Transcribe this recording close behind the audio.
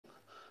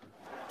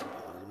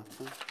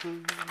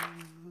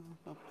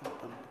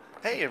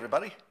Hey,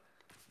 everybody.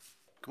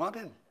 Come on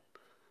in.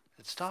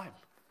 It's time.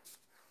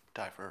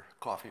 Time for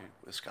Coffee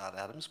with Scott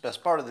Adams.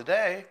 Best part of the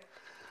day.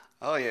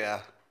 Oh,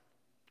 yeah.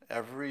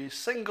 Every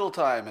single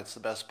time it's the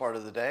best part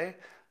of the day,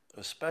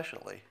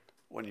 especially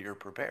when you're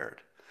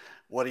prepared.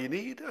 What do you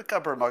need? A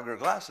cup or mug or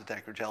glass, a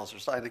tankard, chalice or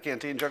stein, a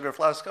canteen, jug or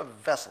flask, a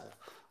vessel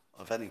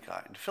of any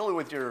kind. Fill it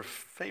with your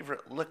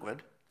favorite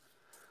liquid.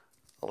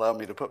 Allow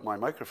me to put my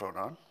microphone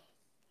on.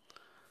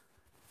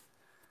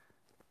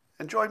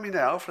 And join me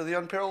now for the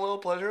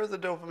unparalleled pleasure of the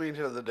dopamine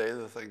hit of the day,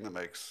 the thing that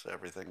makes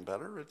everything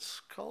better. It's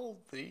called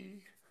the,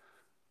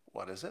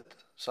 what is it?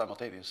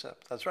 Simultaneous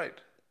sip. That's right.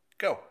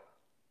 Go.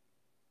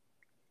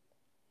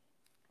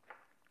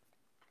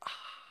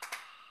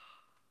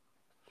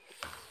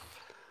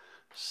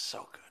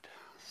 So good.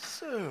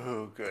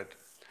 So good.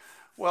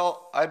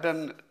 Well, I've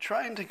been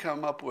trying to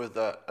come up with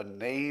a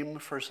name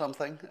for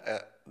something.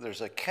 There's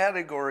a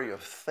category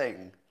of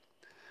thing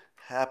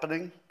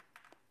happening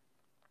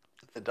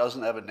that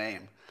doesn't have a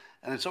name.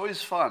 And it's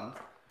always fun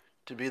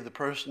to be the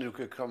person who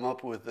could come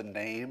up with the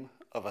name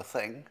of a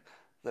thing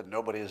that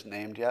nobody has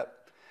named yet.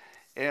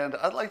 And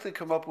I'd like to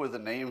come up with a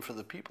name for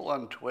the people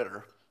on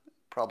Twitter,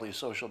 probably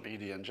social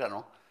media in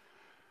general,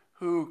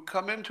 who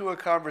come into a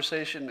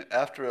conversation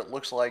after it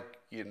looks like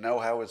you know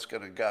how it's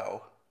going to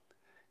go.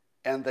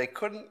 And they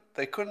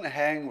couldn't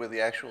hang with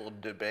the actual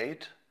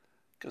debate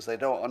because they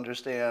don't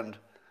understand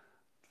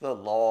the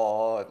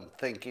law and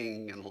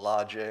thinking and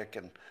logic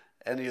and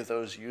any of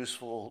those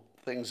useful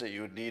things that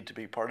you would need to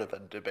be part of a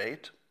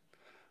debate.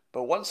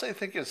 But once they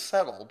think it's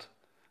settled,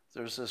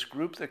 there's this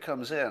group that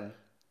comes in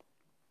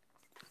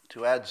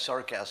to add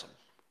sarcasm.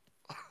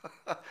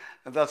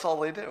 And that's all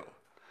they do.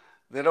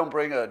 They don't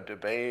bring a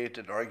debate,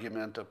 an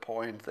argument, a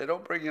point. They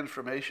don't bring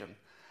information.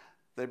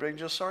 They bring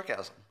just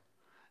sarcasm.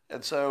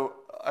 And so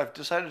I've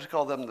decided to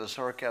call them the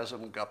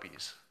sarcasm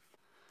guppies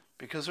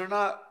because they're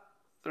not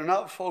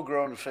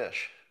full-grown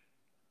fish.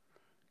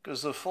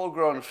 Because the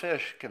full-grown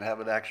fish can have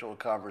an actual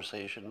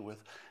conversation with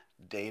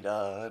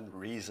data and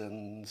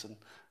reasons and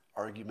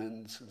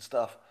arguments and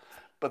stuff.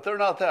 But they're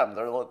not them.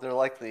 They're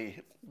like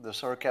the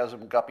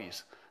sarcasm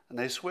guppies. And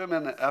they swim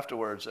in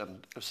afterwards.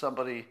 And if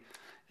somebody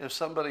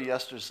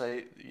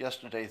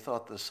yesterday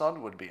thought the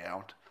sun would be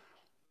out,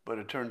 but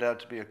it turned out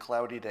to be a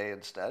cloudy day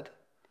instead,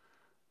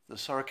 the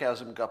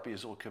sarcasm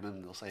guppies will come in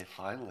and they'll say,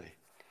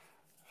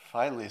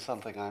 finally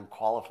something I'm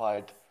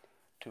qualified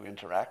to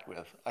interact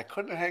with. I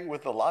couldn't hang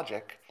with the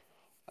logic,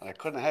 and I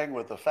couldn't hang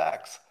with the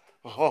facts.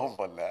 Oh,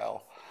 but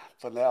now,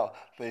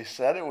 they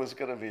said it was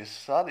going to be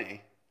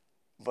sunny,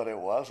 but it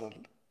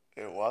wasn't.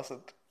 It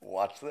wasn't.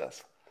 Watch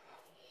this.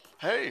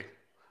 Hey,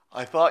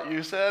 I thought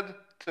you said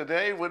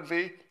today would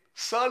be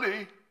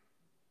sunny,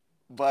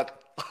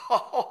 but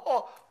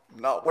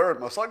not wearing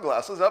my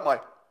sunglasses, am I?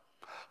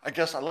 I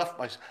guess I left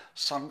my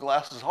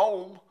sunglasses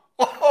home.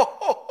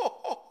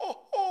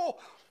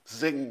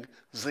 Zing,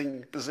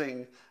 zing,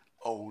 zing.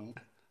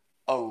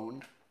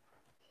 Owned.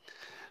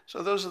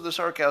 So those are the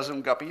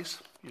sarcasm guppies.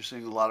 You're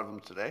seeing a lot of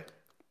them today.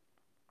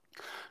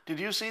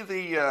 Did you see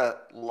the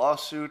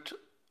lawsuit?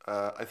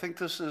 I think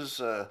this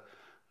is a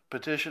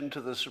petition to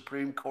the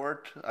Supreme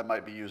Court. I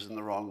might be using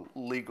the wrong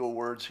legal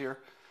words here.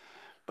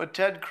 But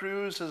Ted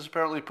Cruz has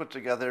apparently put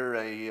together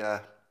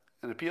an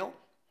appeal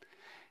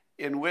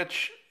in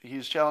which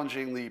he's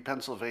challenging the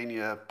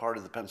part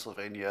of the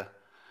Pennsylvania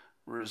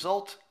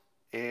result.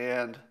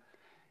 And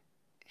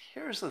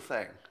here's the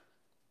thing.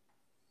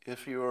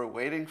 If you are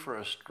waiting for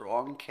a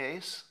strong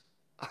case,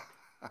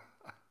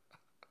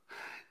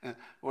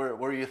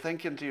 were you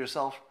thinking to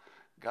yourself,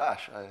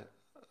 gosh,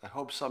 I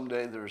hope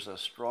someday there's a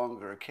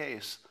stronger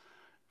case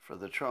for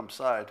the Trump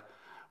side?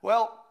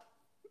 Well,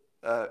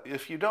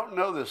 if you don't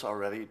know this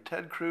already,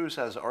 Ted Cruz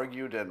has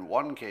argued and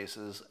won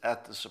cases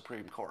at the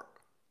Supreme Court.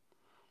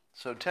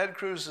 So Ted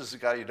Cruz is the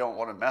guy you don't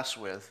want to mess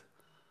with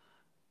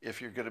if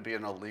you're going to be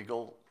in a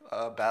legal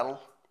battle.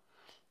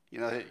 You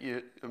know,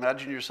 you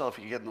imagine yourself,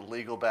 you get in a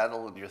legal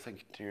battle and you're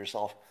thinking to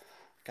yourself,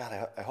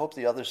 God, I hope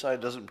the other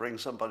side doesn't bring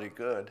somebody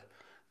good.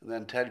 And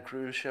then Ted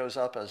Cruz shows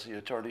up as the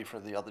attorney for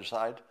the other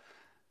side.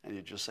 And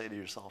you just say to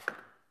yourself,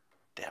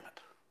 damn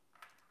it,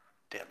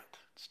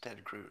 it's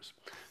Ted Cruz.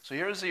 So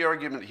here's the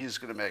argument he's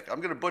going to make.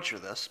 I'm going to butcher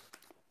this.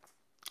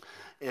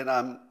 And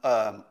I'm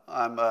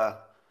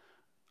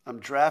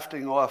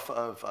drafting off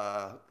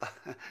of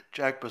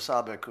Jack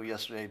Posobiec, who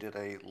yesterday did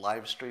a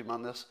live stream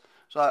on this.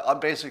 So I'm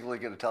basically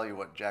going to tell you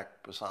what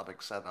Jack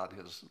Posobiec said on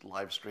his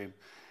live stream,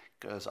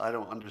 because I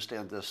don't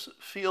understand this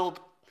field,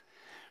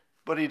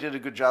 but he did a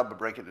good job of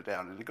breaking it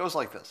down. And it goes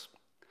like this.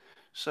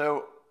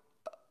 So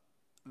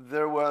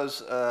there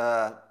was,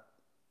 I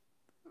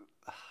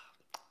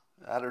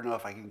don't know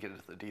if I can get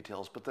into the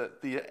details,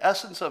 but the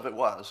essence of it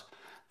was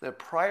that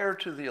prior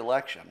to the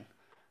election,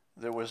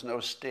 there was no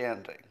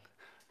standing,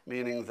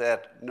 meaning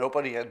that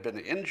nobody had been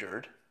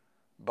injured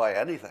by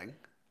anything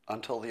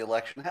until the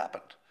election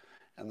happened.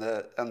 And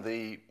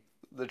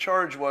the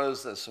charge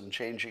was that some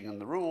changing in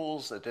the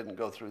rules that didn't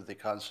go through the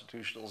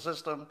constitutional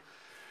system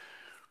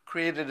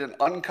created an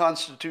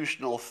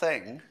unconstitutional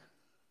thing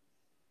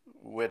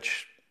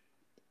which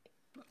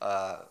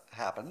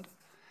happened.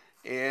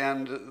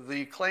 And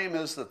the claim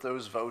is that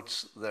those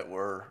votes that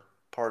were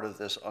part of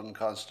this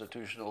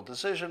unconstitutional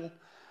decision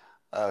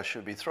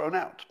should be thrown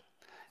out.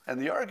 And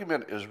the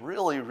argument is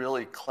really,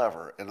 really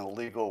clever in a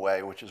legal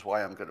way, which is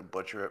why I'm going to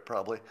butcher it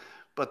probably.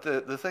 But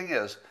the thing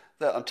is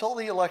that until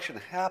the election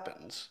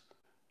happens,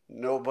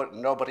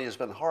 nobody has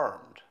been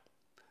harmed.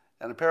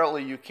 And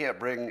apparently you can't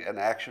bring an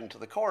action to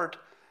the court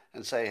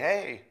and say,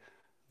 hey,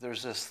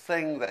 there's this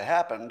thing that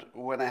happened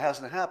when it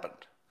hasn't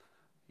happened.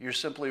 You're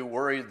simply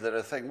worried that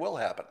a thing will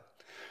happen.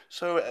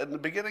 So in the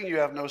beginning you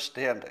have no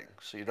standing,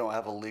 so you don't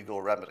have a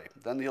legal remedy.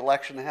 Then the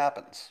election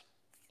happens.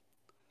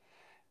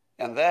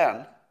 And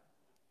then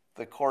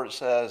the court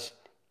says,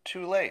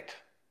 too late,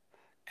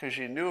 because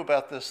you knew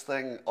about this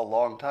thing a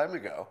long time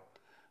ago,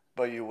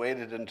 but you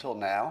waited until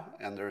now,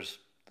 and there's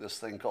this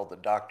thing called the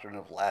doctrine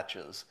of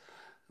latches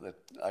that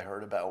I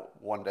heard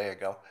about one day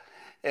ago.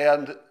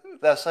 And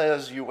that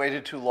says you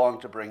waited too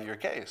long to bring your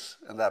case,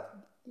 and that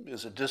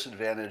is a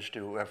disadvantage to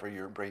whoever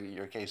you're bringing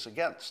your case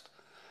against.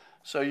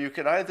 So you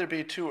can either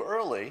be too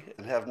early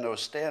and have no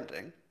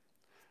standing,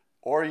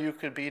 or you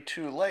could be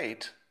too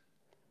late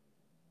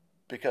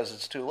because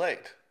it's too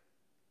late.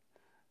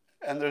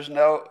 And there's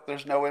no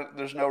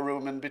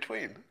room in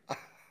between.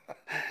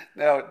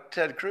 Now,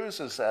 Ted Cruz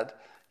has said,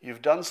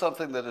 you've done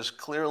something that is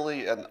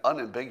clearly and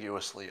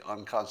unambiguously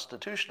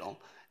unconstitutional.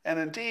 And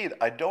indeed,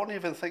 I don't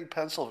even think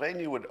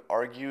Pennsylvania would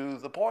argue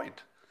the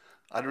point.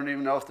 I don't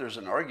even know if there's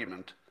an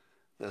argument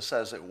that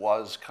says it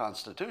was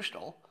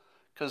constitutional,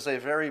 because they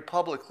very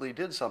publicly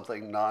did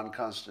something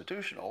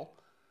non-constitutional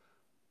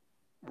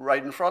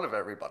right in front of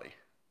everybody.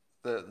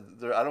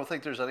 I don't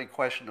think there's any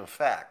question of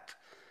fact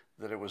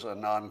that it was a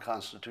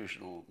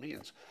non-constitutional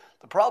means.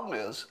 The problem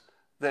is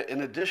that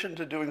in addition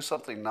to doing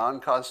something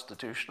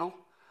non-constitutional,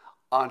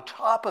 on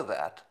top of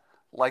that,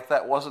 like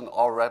that wasn't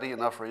already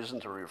enough reason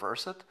to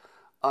reverse it,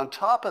 on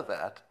top of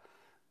that,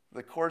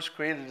 the courts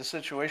created a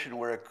situation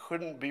where it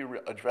couldn't be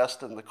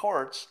addressed in the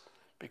courts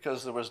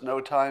because there was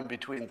no time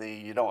between the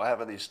you don't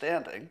have any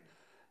standing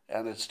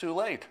and it's too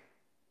late.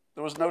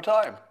 There was no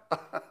time.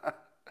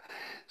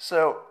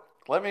 So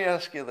let me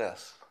ask you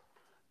this.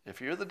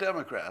 If you're the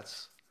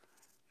Democrats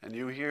and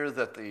you hear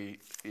that the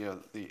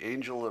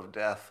angel of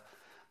death,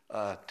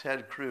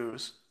 Ted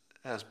Cruz,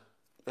 has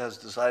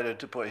decided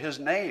to put his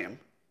name,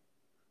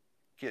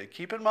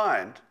 keep in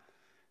mind,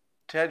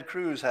 Ted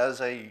Cruz has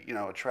a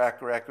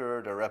track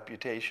record, a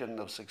reputation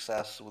of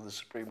success with the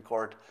Supreme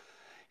Court.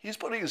 He's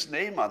putting his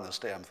name on this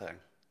damn thing,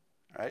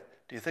 right?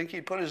 Do you think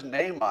he'd put his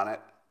name on it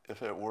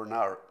if it were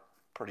not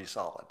pretty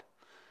solid?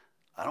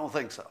 I don't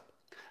think so.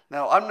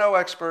 Now, I'm no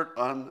expert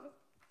on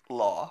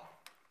law,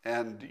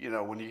 and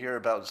when you hear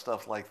about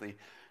stuff like the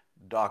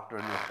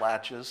doctrine of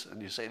latches,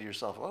 and you say to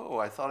yourself, oh,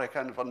 I thought I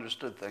kind of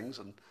understood things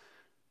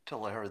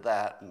until I heard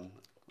that, and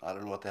I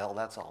don't know what the hell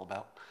that's all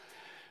about.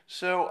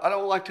 So I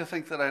don't like to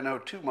think that I know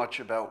too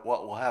much about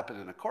what will happen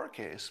in a court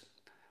case,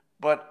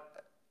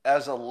 but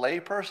as a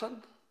layperson,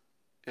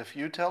 if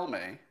you tell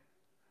me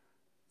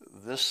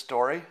this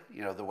story,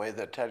 the way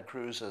that Ted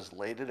Cruz has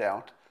laid it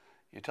out,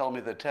 you tell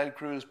me that Ted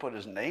Cruz put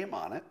his name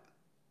on it,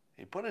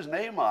 he put his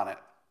name on it,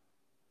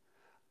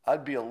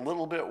 I'd be a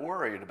little bit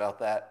worried about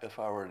that if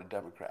I were a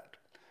Democrat.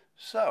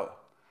 So,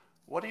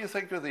 what do you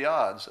think are the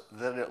odds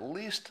that at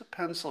least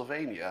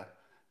Pennsylvania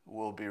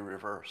will be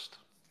reversed?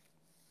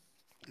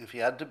 If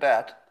you had to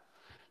bet,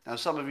 now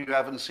some of you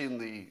haven't seen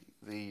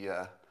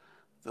the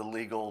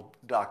legal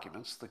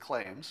documents, the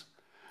claims,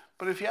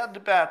 but if you had to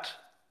bet,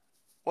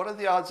 what are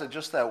the odds that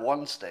just that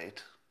one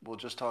state, we'll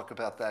just talk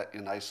about that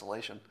in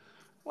isolation,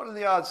 what are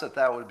the odds that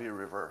that would be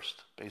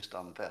reversed based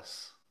on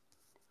this?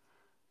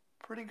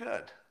 Pretty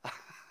good,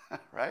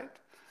 right?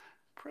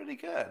 Pretty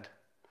good.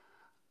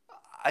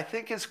 I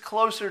think it's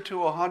closer to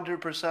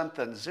 100%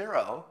 than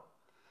zero,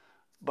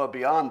 but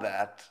beyond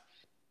that,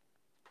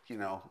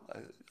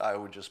 I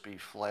would just be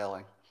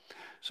flailing.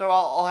 So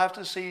I'll have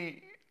to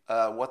see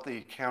what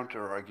the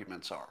counter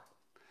arguments are.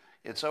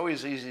 It's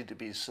always easy to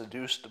be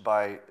seduced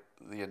by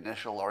the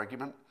initial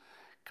argument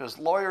because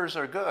lawyers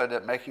are good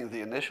at making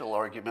the initial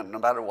argument, no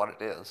matter what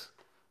it is,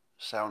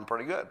 sound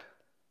pretty good.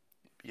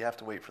 You have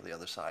to wait for the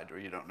other side or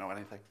you don't know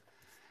anything.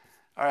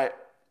 All right.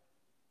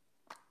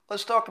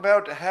 Let's talk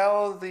about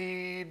how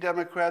the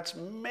Democrats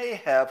may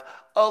have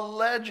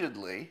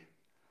allegedly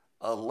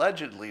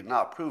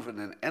not proven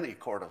in any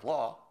court of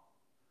law,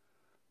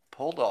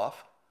 pulled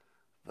off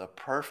the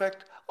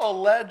perfect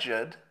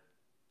alleged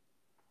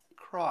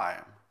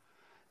crime.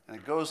 And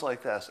it goes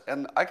like this.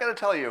 And I got to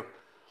tell you,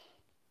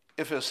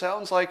 if it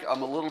sounds like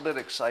I'm a little bit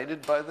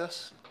excited by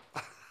this,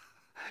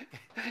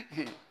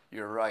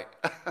 you're right.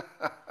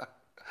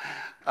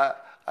 I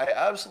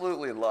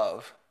absolutely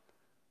love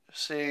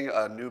seeing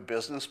a new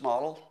business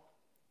model.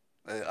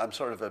 I'm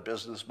sort of a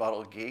business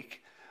model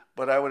geek,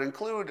 but I would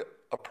include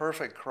a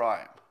perfect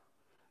crime.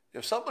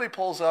 If somebody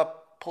pulls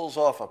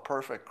off a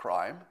perfect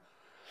crime,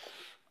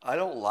 I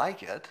don't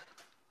like it,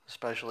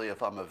 especially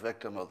if I'm a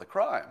victim of the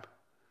crime,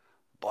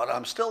 but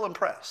I'm still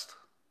impressed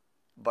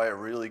by a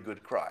really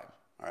good crime,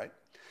 all right?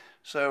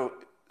 So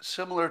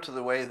similar to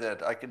the way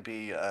that I could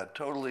be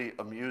totally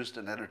amused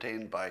and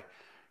entertained by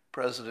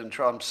President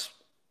Trump's,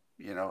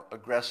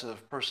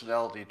 aggressive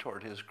personality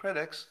toward his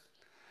critics,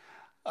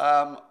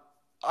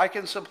 I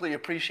can simply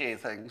appreciate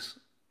things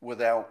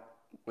without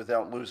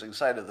losing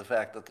sight of the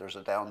fact that there's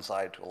a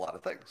downside to a lot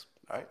of things.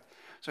 All right.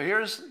 So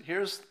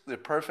here's the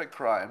perfect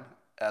crime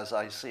as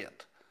I see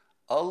it.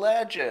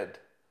 Alleged.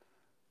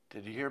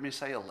 Did you hear me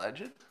say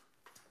alleged?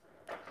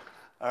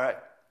 All right.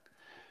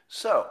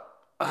 So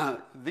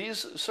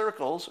these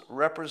circles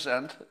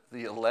represent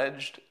the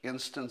alleged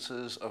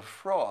instances of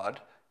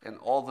fraud in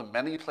all the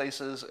many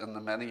places in the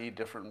many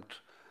different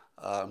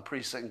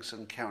precincts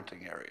and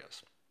counting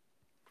areas.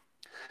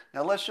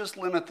 Now let's just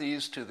limit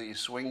these to the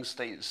swing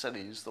state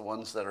cities, the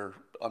ones that are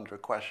under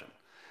question.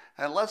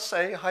 And let's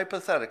say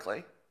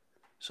hypothetically,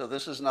 so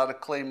this is not a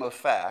claim of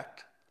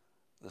fact,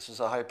 this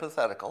is a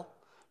hypothetical,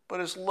 but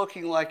it's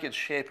looking like it's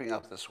shaping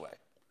up this way.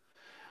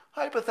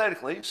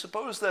 Hypothetically,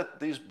 suppose that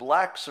these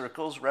black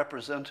circles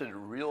represented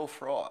real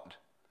fraud,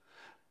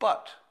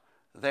 but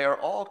they are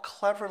all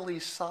cleverly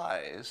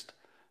sized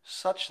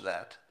such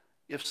that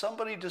if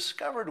somebody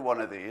discovered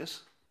one of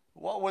these,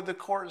 what would the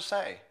court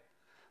say?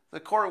 The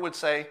court would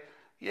say,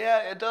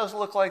 yeah, it does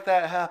look like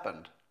that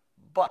happened,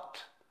 but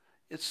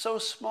it's so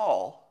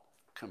small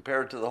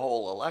compared to the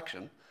whole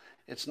election,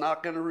 it's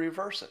not going to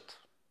reverse it.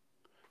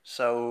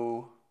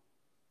 So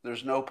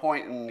there's no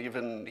point in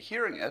even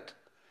hearing it,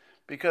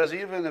 because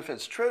even if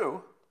it's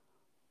true,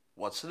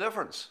 what's the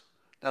difference?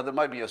 Now, there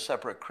might be a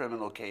separate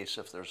criminal case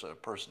if there's a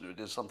person who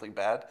did something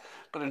bad,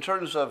 but in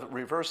terms of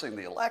reversing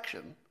the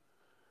election,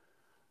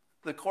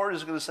 the court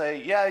is going to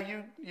say,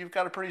 yeah, you've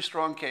got a pretty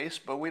strong case,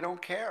 but we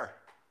don't care,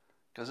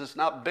 because it's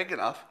not big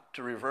enough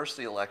to reverse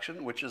the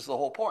election, which is the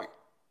whole point.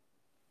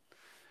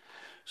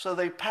 So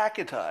they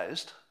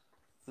packetized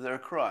their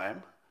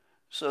crime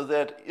so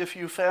that if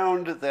you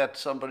found that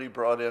somebody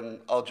brought in,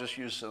 I'll just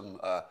use some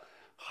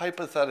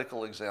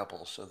hypothetical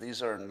examples. So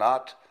these are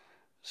not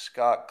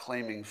Scott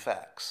claiming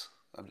facts.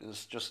 This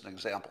is just an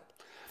example.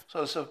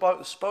 So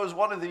suppose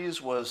one of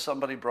these was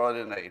somebody brought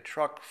in a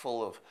truck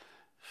full of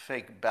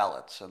fake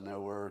ballots, and there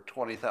were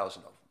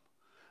 20,000 of them.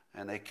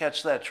 And they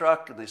catch that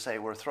truck and they say,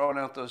 we're throwing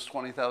out those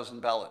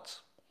 20,000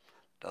 ballots.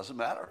 Doesn't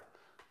matter.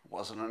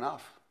 Wasn't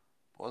enough.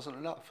 Wasn't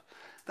enough.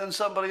 Then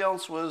somebody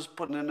else was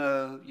putting in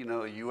a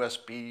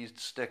USB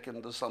stick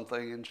into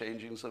something and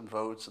changing some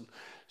votes, and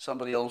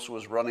somebody else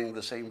was running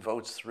the same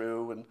votes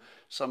through, and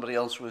somebody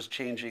else was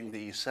changing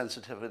the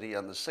sensitivity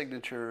on the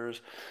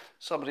signatures.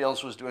 Somebody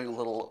else was doing a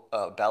little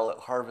ballot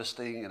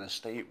harvesting in a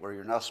state where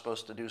you're not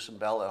supposed to do some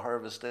ballot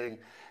harvesting,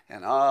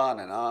 and on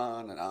and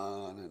on and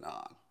on and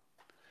on.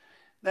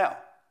 Now,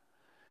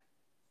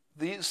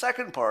 the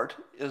second part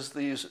is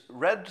these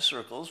red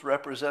circles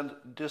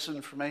represent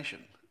disinformation,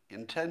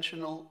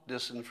 intentional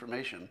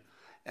disinformation.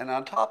 And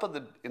on top of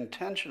the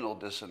intentional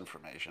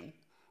disinformation,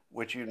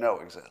 which you know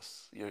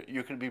exists,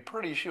 you can be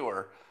pretty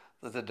sure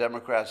that the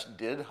Democrats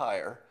did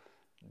hire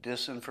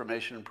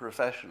disinformation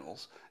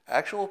professionals,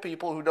 actual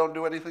people who don't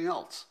do anything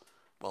else.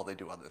 Well, they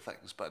do other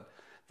things, but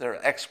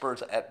they're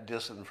experts at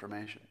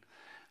disinformation.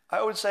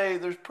 I would say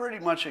there's pretty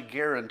much a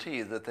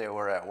guarantee that they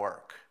were at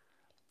work.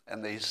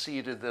 And they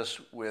seeded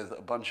this with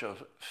a bunch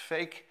of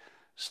fake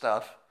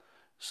stuff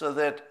so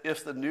that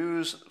if the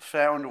news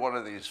found one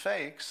of these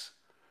fakes,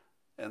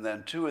 and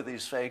then 2 of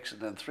these fakes,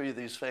 and then 3 of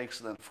these fakes,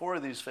 and then 4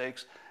 of these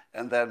fakes,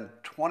 and then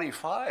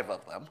 25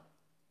 of them,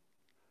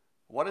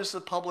 what is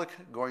the public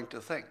going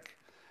to think?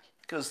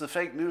 Because the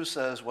fake news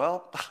says,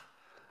 well,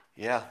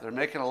 yeah, they're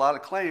making a lot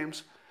of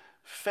claims.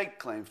 Fake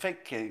claim,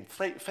 fake claim,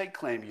 fake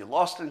claim. You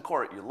lost in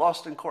court, you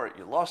lost in court,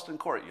 you lost in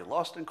court, you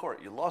lost in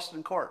court, you lost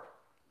in court.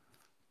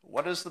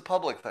 What does the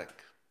public think?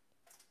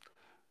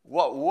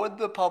 What would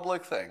the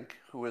public think,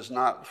 who is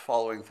not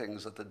following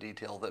things at the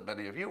detail that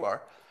many of you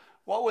are,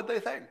 what would they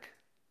think?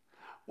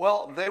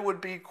 Well, they would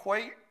be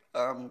quite,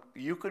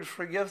 you could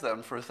forgive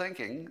them for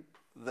thinking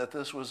that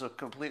this was a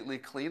completely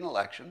clean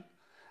election,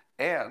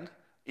 and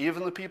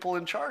even the people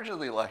in charge of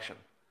the election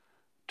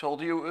told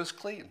you it was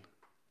clean.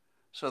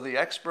 So the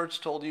experts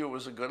told you it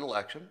was a good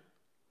election.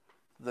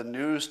 The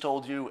news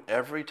told you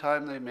every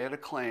time they made a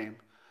claim,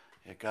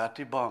 it got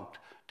debunked.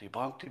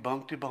 Debunk,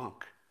 debunk, debunk.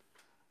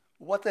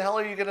 What the hell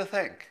are you going to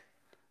think?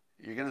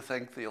 You're going to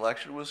think the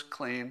election was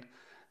clean,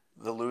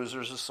 the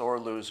loser's a sore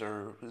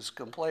loser who's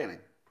complaining,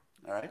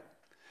 all right?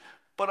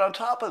 But on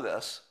top of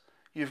this,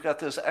 you've got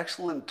this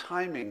excellent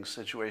timing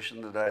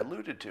situation that I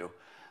alluded to,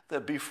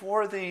 that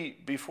before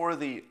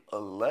the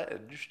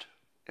alleged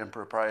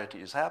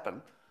improprieties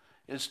happen,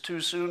 it's too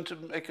soon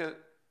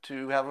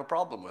to have a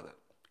problem with it,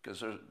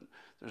 because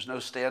there's no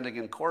standing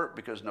in court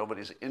because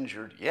nobody's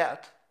injured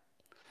yet.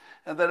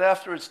 And then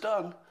after it's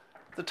done,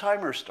 the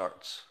timer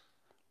starts,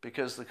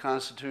 because the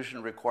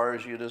Constitution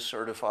requires you to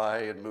certify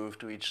and move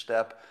to each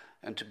step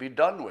and to be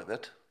done with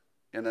it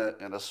in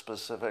a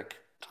specific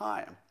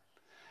time.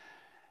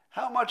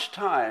 How much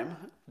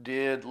time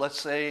did, let's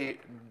say,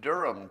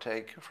 Durham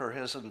take for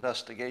his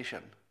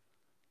investigation?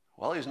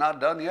 Well, he's not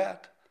done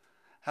yet.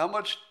 How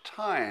much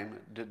time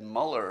did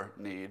Mueller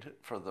need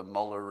for the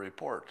Mueller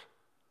report?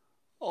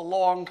 a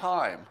long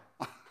time.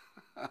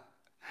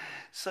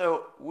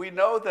 So we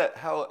know that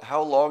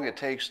how long it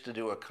takes to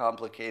do a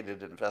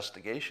complicated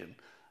investigation,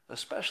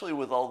 especially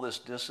with all this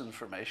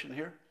disinformation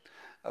here.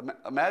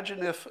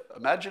 Imagine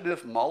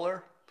if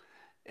Mueller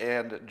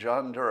and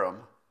John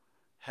Durham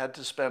had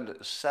to spend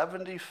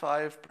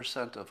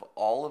 75% of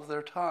all of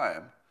their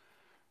time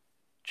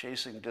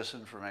chasing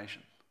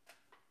disinformation.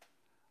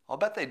 I'll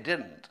bet they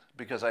didn't,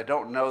 because I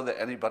don't know that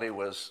I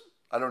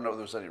don't know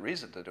there was any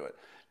reason to do it,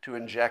 to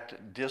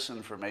inject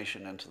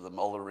disinformation into the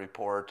Mueller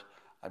report.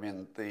 I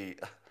mean,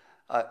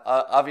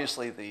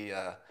 obviously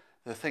the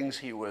things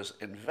he was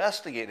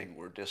investigating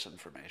were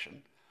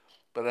disinformation,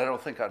 but I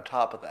don't think on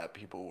top of that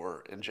people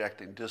were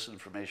injecting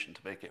disinformation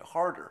to make it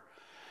harder.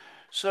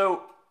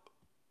 So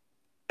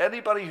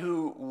anybody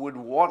who would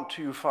want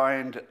to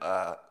find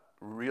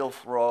real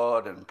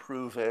fraud and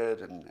prove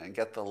it and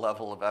get the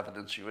level of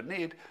evidence you would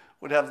need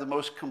would have the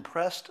most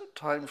compressed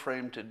time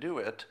frame to do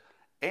it,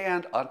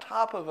 and on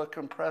top of a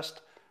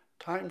compressed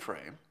time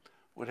frame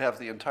would have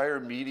the entire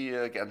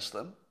media against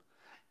them,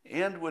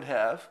 and would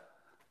have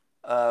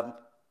so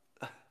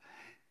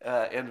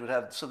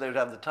they would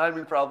have the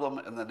timing problem,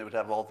 and then they would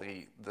have all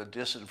the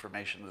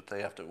disinformation that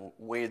they have to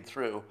wade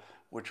through,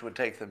 which would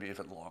take them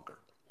even longer.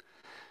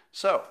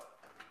 So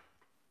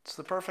it's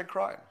the perfect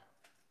crime.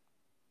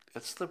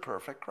 It's the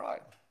perfect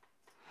crime.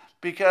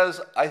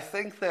 Because I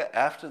think that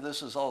after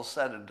this is all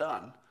said and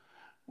done,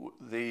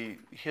 the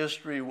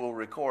history will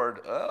record,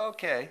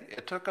 okay,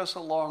 it took us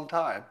a long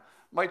time.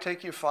 Might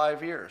take you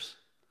 5 years.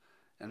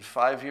 And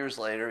 5 years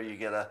later, you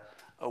get a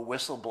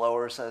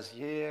whistleblower says,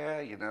 yeah,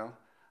 you know,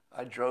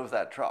 I drove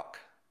that truck.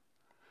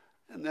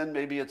 And then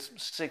maybe it's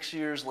 6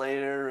 years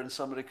later and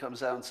somebody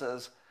comes out and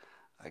says,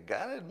 I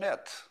gotta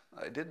admit,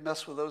 I did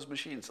mess with those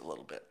machines a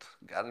little bit.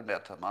 Gotta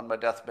admit, I'm on my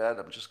deathbed,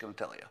 I'm just gonna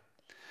tell you.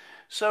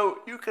 So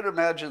you can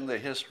imagine the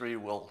history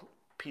will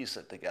piece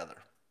it together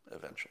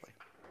eventually.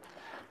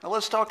 Now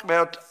let's talk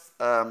about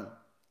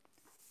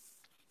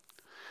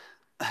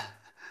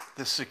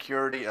the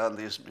security on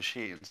these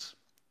machines.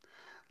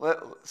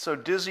 So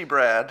Dizzy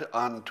Brad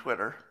on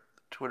Twitter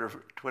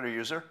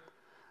user,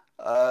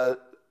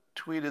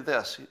 tweeted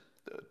this,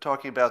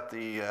 talking about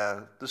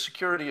the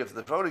security of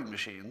the voting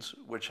machines,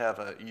 which have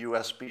a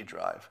USB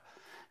drive.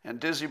 And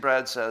Dizzy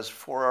Brad says,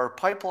 for our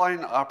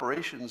pipeline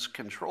operations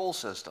control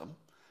system,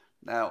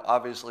 now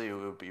obviously it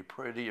would be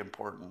pretty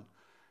important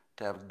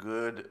to have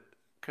good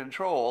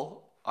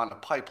control on a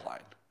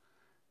pipeline,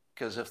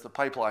 because if the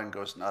pipeline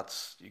goes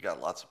nuts, you got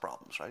lots of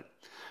problems, right?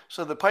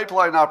 So the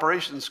pipeline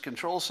operations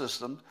control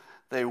system,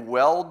 they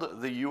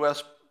weld the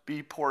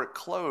USB port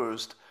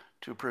closed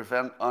to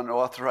prevent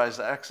unauthorized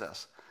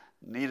access.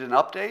 Need an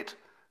update?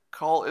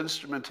 Call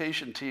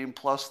instrumentation team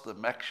plus the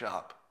mech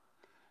shop.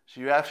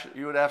 So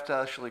you would have to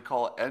actually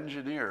call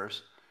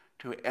engineers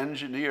to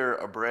engineer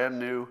a brand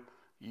new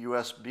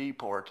USB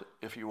port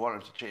if you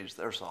wanted to change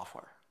their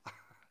software.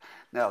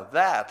 Now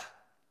that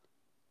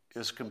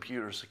is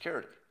computer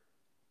security,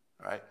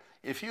 right?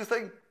 If you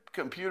think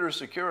computer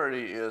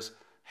security is,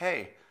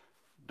 hey,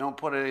 don't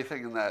put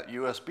anything in that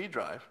USB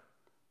drive,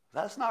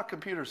 that's not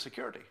computer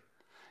security.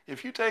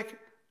 If you take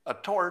a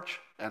torch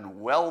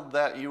and weld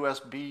that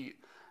USB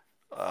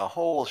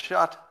hole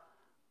shut,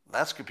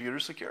 that's computer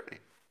security.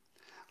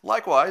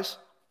 Likewise,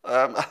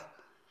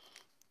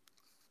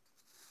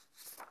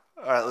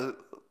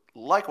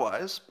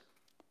 likewise,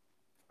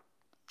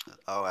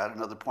 I'll add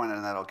another point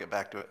on that, I'll get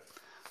back to it.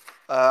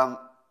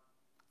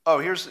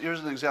 Here's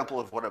an example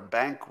of what a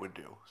bank would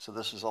do. So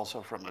this is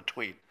also from a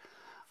tweet.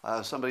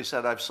 Somebody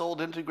said, I've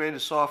sold integrated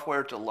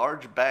software to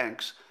large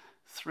banks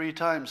 3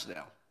 times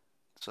now.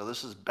 So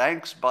this is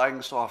banks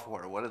buying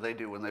software. What do they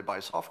do when they buy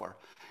software?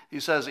 He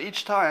says,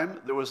 each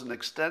time there was an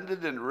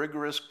extended and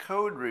rigorous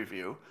code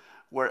review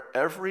where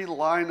every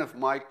line of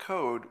my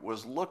code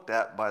was looked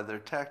at by their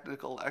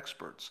technical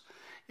experts.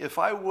 If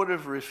I would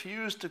have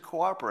refused to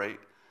cooperate,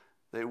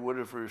 they would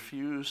have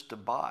refused to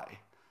buy.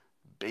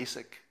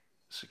 Basic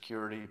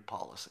security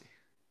policy.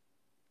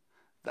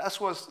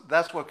 That's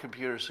what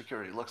computer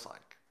security looks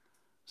like.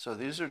 So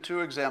these are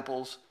 2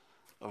 examples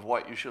of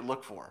what you should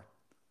look for.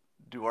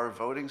 Do our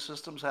voting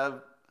systems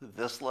have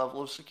this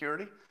level of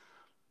security?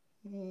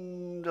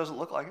 Doesn't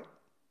look like it.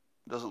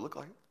 Doesn't look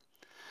like it.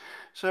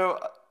 So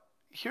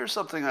here's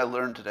something I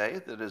learned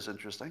today that is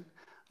interesting.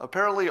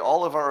 Apparently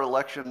all of our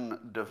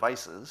election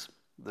devices,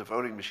 the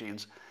voting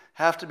machines,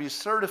 have to be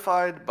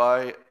certified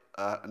by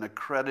an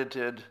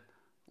accredited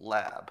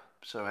lab.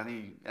 So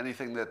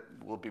anything that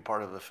will be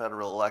part of a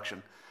federal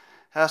election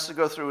has to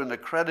go through an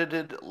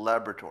accredited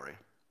laboratory.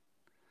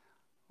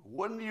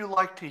 Wouldn't you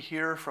like to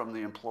hear from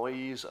the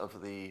employees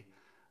of the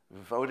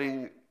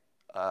voting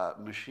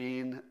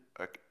machine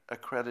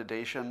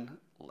accreditation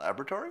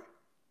laboratory?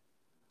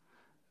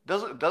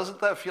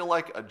 Doesn't that feel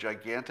like a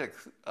gigantic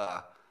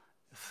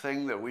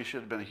thing that we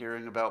should have been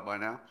hearing about by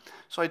now?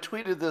 So I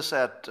tweeted this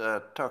at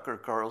Tucker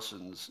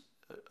Carlson's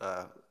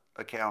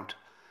account,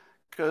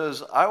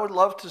 because I would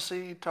love to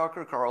see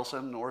Tucker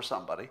Carlson or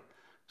somebody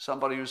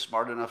who's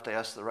smart enough to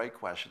ask the right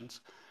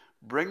questions,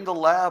 Bring the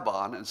lab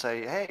on and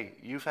say, hey,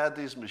 you've had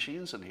these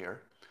machines in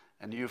here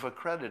and you've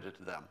accredited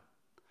them.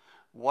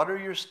 What are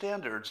your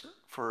standards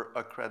for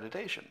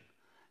accreditation?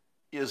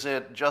 Is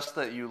it just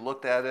that you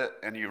looked at it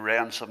and you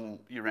ran some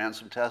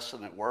tests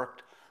and it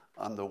worked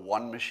on the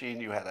one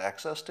machine you had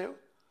access to?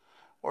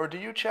 Or do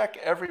you check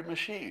every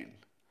machine?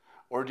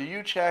 Or do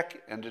you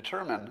check and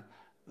determine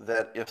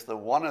that if the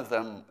one of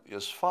them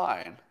is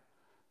fine,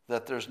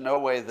 that there's no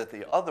way that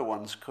the other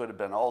ones could have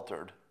been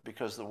altered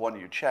because the one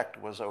you checked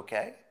was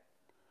okay?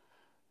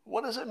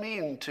 What does it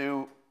mean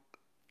to,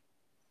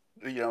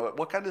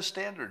 what kind of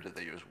standard do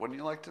they use? Wouldn't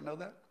you like to know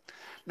that?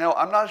 Now,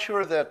 I'm not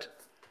sure that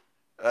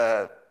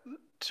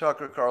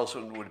Tucker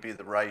Carlson would be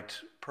the right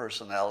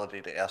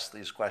personality to ask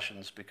these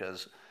questions,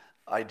 because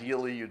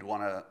ideally you'd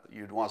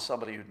want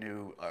somebody who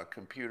knew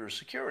computer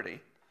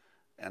security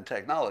and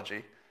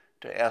technology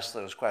to ask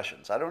those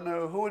questions. I don't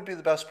know who would be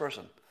the best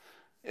person.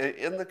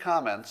 In the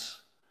comments,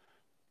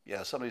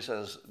 yeah, somebody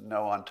says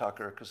no on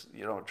Tucker because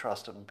you don't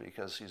trust him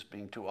because he's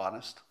being too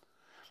honest.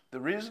 The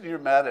reason you're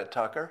mad at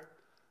Tucker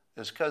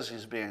is because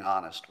he's being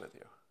honest with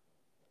you.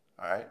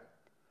 All right?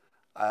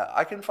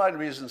 I can find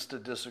reasons to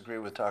disagree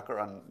with Tucker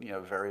on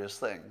various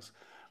things,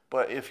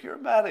 but if you're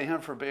mad at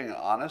him for being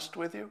honest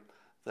with you,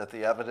 that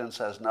the evidence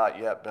has not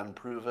yet been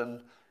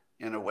proven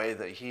in a way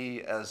that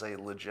he, as a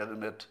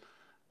legitimate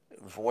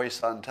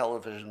voice on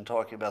television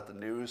talking about the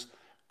news,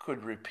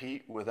 could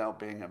repeat without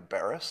being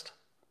embarrassed,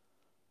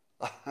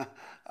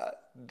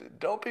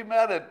 don't be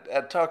mad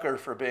at Tucker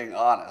for being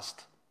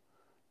honest,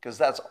 because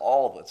that's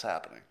all that's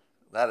happening.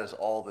 That is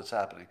all that's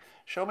happening.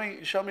 Show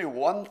me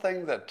one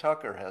thing that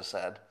Tucker has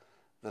said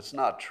that's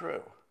not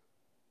true.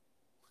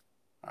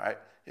 All right?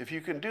 If you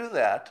can do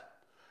that,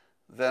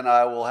 then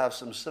I will have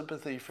some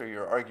sympathy for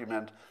your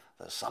argument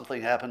that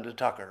something happened to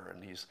Tucker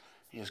and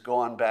he's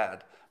gone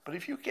bad. But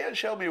if you can't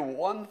show me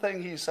one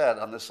thing he said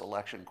on this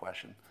election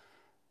question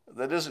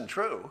that isn't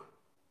true,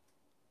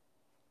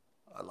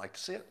 I'd like to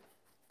see it.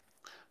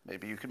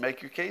 Maybe you can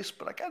make your case,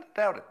 but I kind of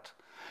doubt it.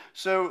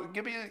 So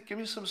give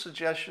me some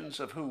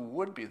suggestions of who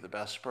would be the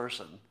best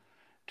person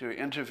to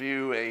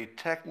interview a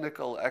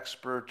technical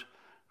expert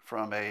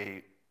from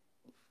a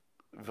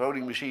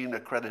voting machine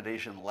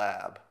accreditation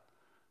lab.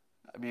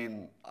 I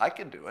mean, I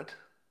could do it.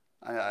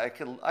 I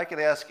could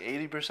ask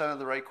 80% of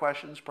the right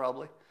questions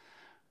probably,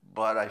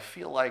 but I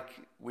feel like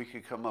we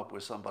could come up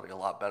with somebody a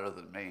lot better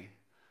than me.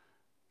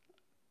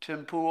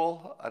 Tim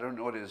Pool, I don't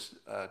know what his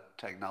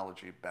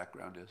technology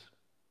background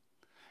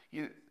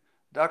is.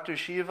 Dr.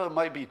 Shiva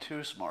might be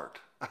too smart.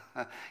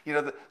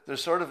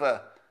 There's sort of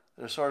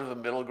a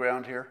middle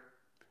ground here,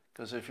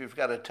 because if you've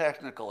got a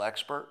technical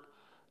expert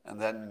and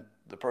then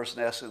the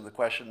person asking the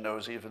question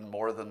knows even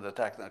more than the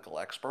technical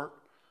expert,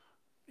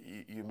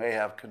 you may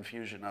have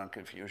confusion on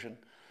confusion.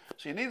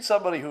 So you need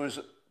somebody who's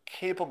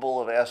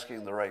capable of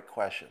asking the right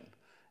question.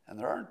 And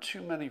there aren't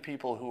too many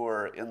people who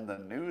are in the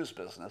news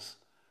business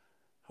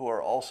who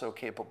are also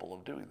capable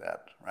of doing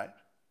that, right?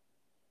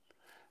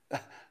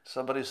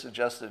 Somebody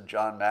suggested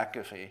John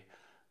McAfee,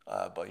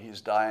 but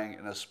he's dying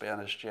in a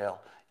Spanish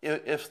jail.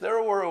 If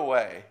there were a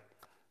way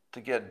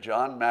to get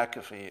John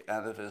McAfee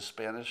out of his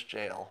Spanish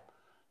jail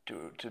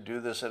to do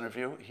this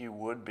interview, he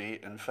would be,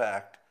 in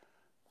fact,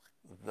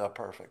 the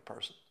perfect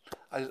person.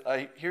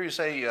 I hear you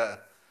say,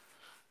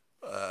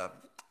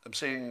 I'm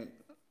seeing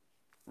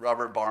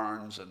Robert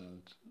Barnes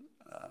and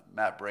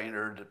Matt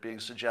Brainerd being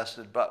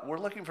suggested, but we're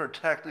looking for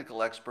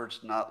technical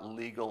experts, not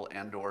legal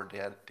and/or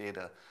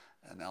data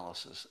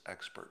analysis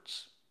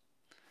experts.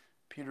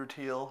 Peter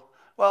Thiel,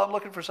 well, I'm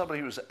looking for somebody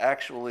who's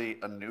actually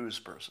a news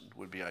person,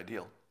 would be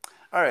ideal.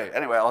 All right,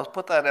 anyway, I'll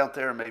put that out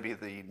there. Maybe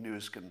the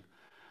news can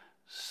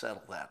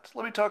settle that.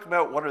 Let me talk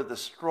about what are the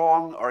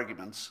strong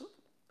arguments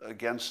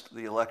against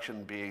the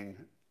election being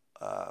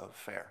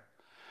fair.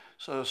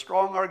 So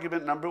strong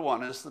argument number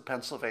one is the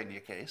Pennsylvania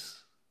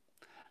case.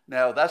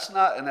 Now, that's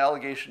not an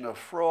allegation of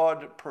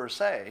fraud per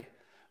se,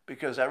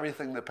 because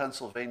everything that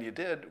Pennsylvania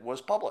did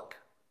was public.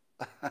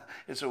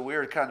 It's a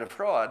weird kind of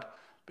fraud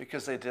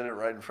because they did it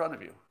right in front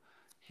of you.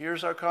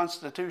 Here's our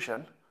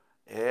Constitution,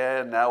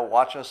 and now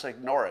watch us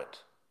ignore it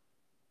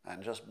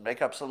and just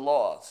make up some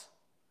laws.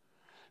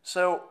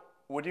 So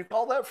would you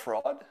call that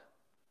fraud?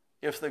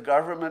 If the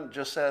government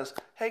just says,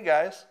 hey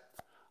guys,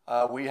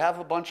 we have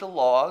a bunch of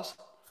laws,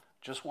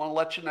 just want to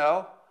let you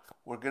know,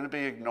 we're going to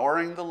be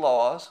ignoring the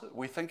laws.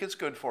 We think it's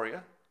good for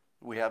you.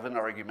 We have an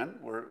argument.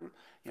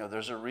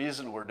 There's a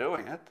reason we're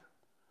doing it,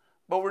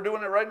 but we're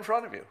doing it right in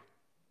front of you.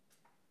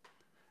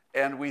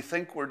 And we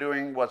think we're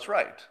doing what's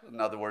right. In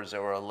other words, they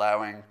were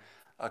allowing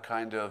a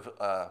kind of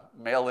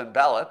mail-in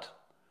ballot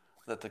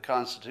that the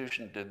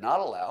Constitution did not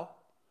allow,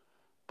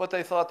 but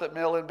they thought that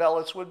mail-in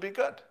ballots would be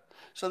good.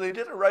 So they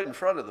did it right in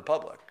front of the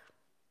public.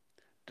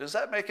 Does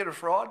that make it a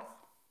fraud?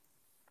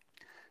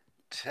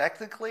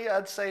 Technically,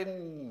 I'd say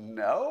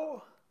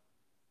no.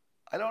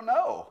 I don't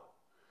know.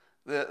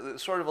 The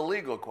sort of a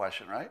legal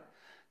question, right?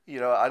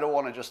 I don't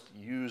want to just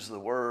use the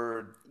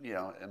word,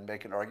 and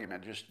make an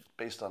argument just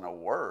based on a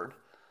word.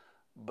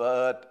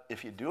 But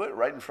if you do it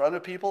right in front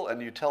of people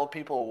and you tell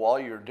people while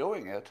you're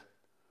doing it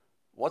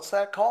What's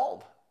that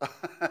called?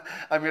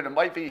 I mean, it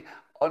might be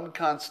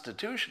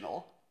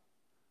unconstitutional,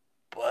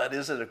 but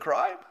is it a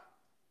crime?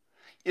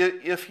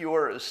 If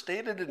your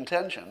stated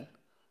intention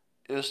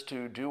is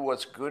to do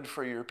what's good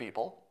for your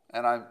people,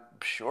 and I'm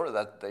sure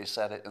that they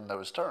said it in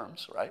those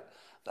terms, right?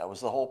 That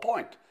was the whole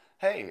point.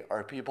 Hey,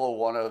 our people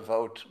want to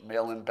vote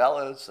mail-in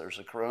ballots. There's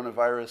a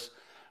coronavirus.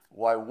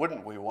 Why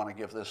wouldn't we want to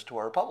give this to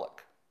our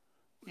public?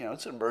 You know,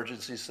 it's an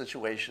emergency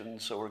situation,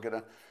 so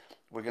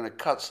we're gonna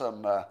cut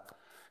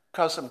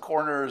some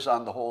corners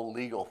on the whole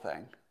legal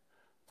thing,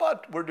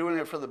 but we're doing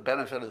it for the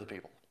benefit of the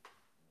people.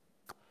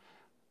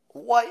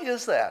 Why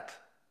is that?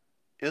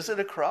 Is it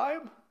a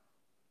crime?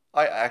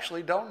 I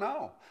actually don't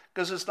know,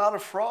 because it's not a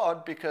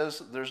fraud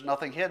because there's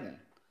nothing hidden.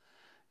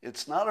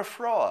 It's not a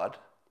fraud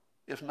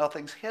if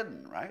nothing's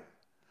hidden, right?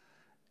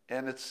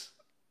 And it's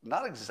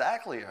not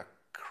exactly a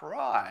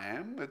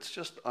crime, it's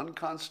just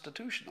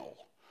unconstitutional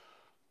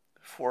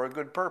for a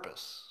good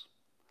purpose.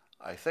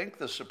 I think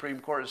the Supreme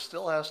Court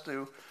still has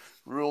to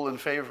rule in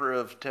favor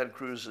of Ted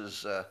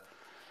Cruz's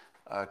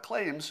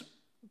claims,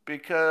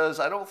 because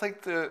I don't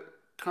think the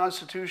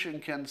Constitution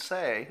can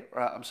say,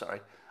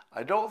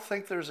 I don't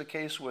think there's a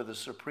case where the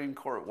Supreme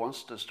Court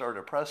wants to start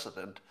a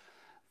precedent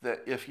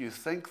that if you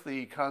think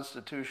the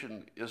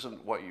Constitution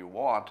isn't what you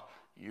want,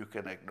 you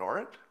can ignore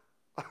it.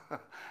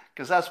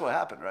 Because that's what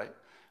happened, right?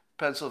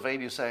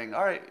 Pennsylvania saying,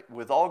 all right,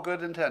 with all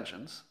good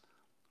intentions,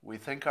 we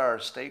think our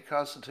state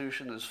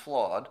constitution is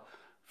flawed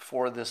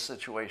for this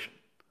situation.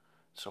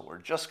 So we're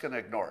just going to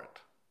ignore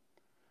it.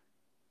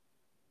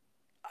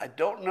 I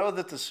don't know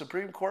that the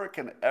Supreme Court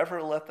can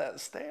ever let that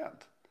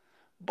stand.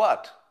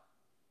 But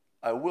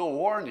I will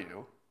warn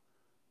you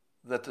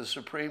that the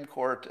Supreme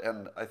Court,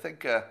 and I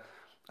think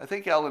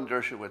Alan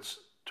Dershowitz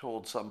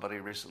told somebody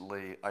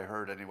recently, I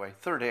heard anyway,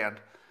 third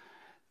hand,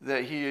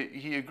 that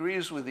he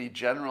agrees with the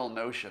general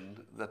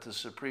notion that the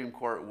Supreme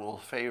Court will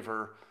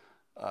favor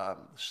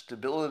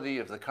stability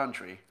of the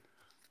country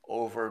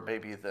over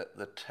maybe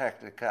the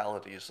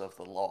technicalities of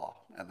the law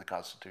and the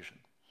Constitution.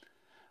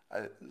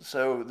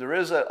 So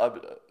there's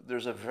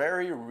a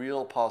very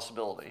real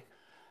possibility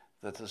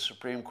that the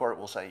Supreme Court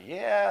will say,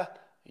 yeah,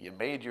 you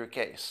made your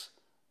case,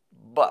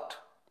 but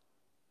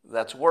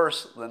that's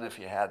worse than if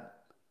you hadn't.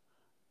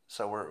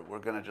 So we're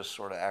going to just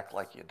sort of act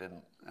like you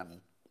didn't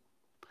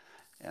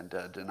and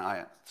deny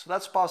it. So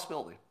that's a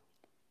possibility.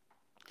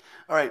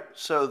 All right,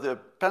 so the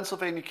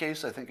Pennsylvania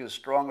case, I think, is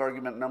strong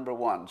argument number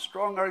one.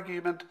 Strong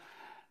argument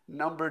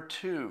number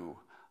two,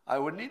 I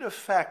would need a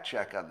fact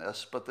check on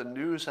this, but the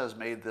news has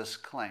made this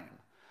claim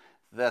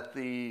that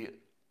the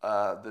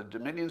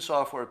Dominion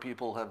software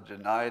people have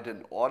denied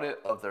an audit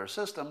of their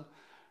system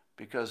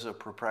because of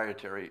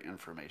proprietary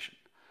information.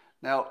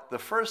 Now, the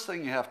first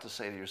thing you have to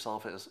say to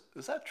yourself is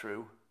that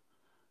true?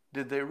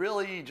 Did they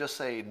really just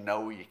say,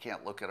 no, you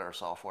can't look at our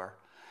software?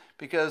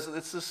 Because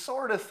it's the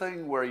sort of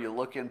thing where you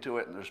look into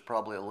it and there's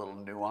probably a little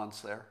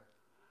nuance there.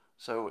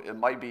 So it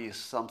might be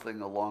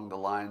something along the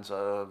lines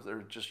of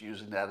they're just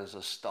using that as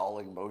a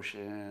stalling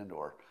motion,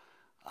 or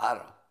I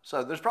don't know.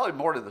 So there's probably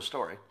more to the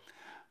story.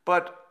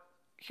 But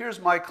here's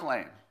my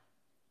claim.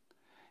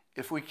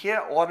 If we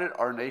can't audit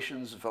our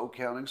nation's vote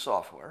counting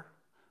software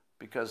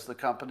because the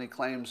company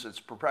claims it's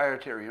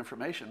proprietary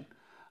information,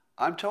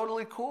 I'm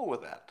totally cool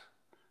with that.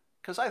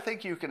 Because I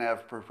think you can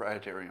have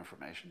proprietary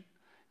information.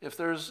 If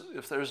there's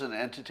an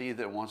entity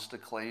that wants to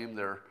claim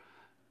their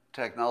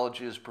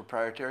technology is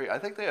proprietary, I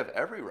think they have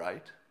every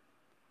right,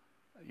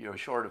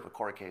 short of a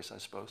court case, I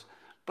suppose.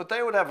 But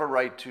they would have a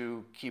right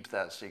to keep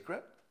that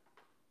secret,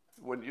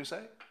 wouldn't you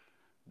say?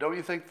 Don't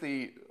you think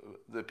the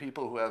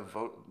people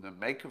who that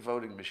make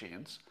voting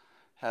machines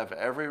have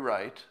every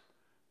right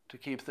to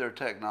keep their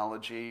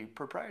technology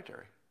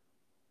proprietary?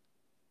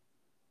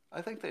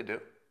 I think they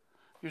do.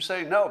 You're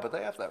saying no, but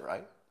they have that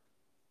right.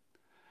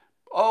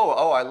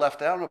 Oh, I left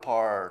down a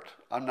part.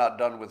 I'm not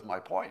done with my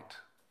point.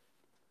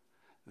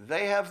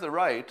 They have the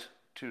right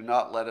to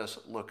not let us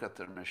look at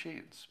their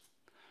machines.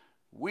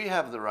 We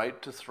have the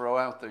right to throw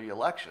out the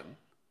election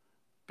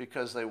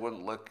because they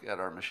wouldn't look at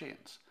our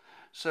machines.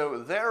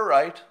 So their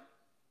right,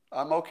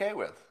 I'm okay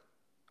with.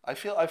 I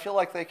feel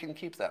like they can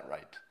keep that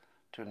right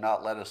to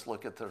not let us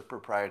look at their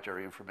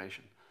proprietary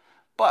information.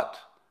 But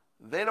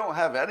they don't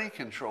have any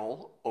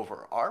control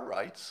over our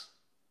rights.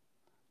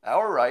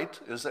 Our right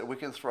is that we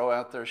can throw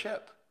out their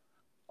shit,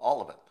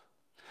 all of it.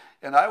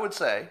 And I would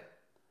say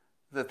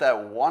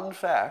that one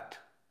fact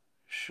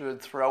should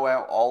throw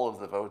out all of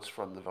the votes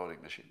from the voting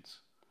machines.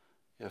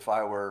 If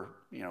I were,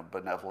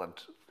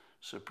 benevolent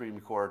Supreme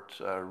Court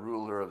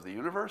ruler of the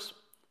universe,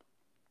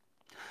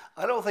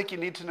 I don't think you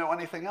need to know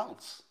anything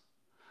else.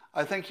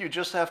 I think you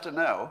just have to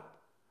know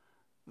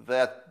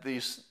that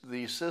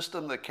the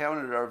system that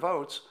counted our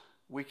votes,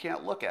 we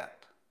can't look at.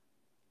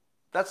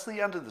 That's the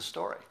end of the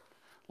story.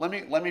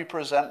 Let me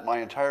present my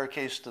entire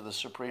case to the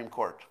Supreme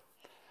Court.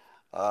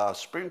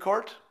 Supreme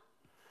Court,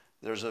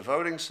 there's a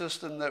voting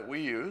system that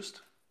we used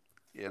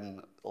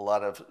in a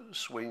lot of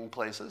swing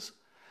places,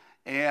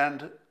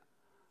 and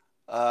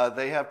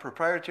they have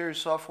proprietary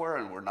software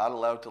and we're not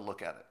allowed to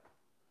look at it.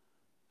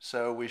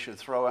 So we should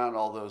throw out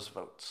all those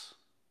votes.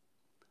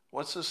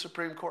 What's the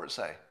Supreme Court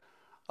say?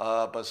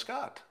 But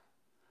Scott,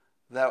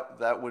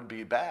 that would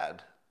be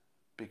bad,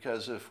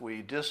 because if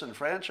we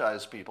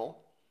disenfranchise people,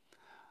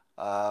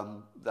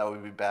 that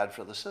would be bad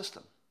for the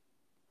system.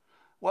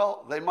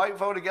 Well, they might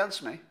vote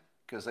against me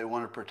because they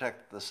want to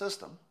protect the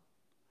system.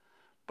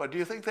 But do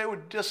you think they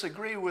would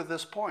disagree with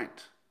this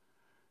point,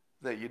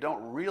 that you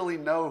don't really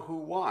know who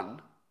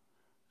won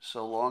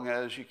so long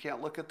as you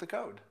can't look at the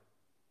code,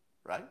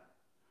 right?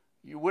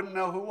 You wouldn't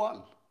know who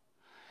won.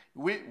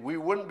 We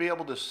wouldn't be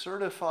able to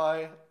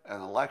certify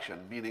an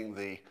election, meaning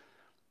the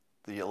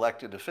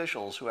elected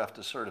officials who have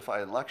to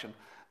certify an election.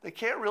 They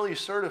can't really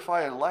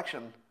certify an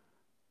election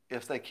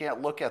if they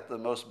can't look at the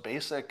most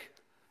basic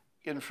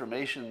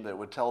information that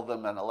would tell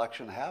them an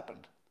election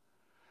happened.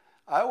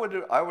 I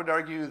would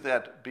argue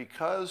that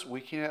because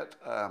we can't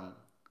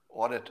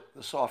audit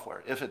the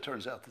software, if it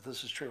turns out that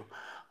this is true,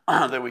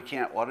 that we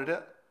can't audit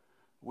it,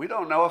 we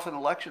don't know if an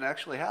election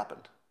actually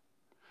happened.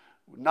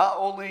 Not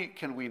only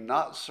can we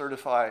not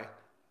certify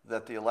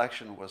that the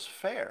election was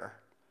fair,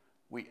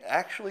 we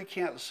actually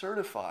can't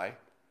certify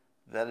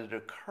that it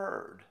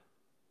occurred,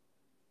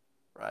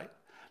 right?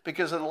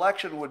 Because an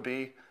election would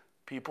be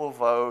people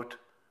vote,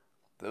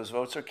 those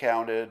votes are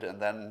counted, and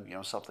then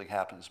something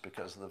happens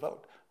because of the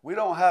vote. We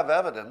don't have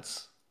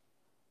evidence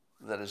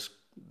that is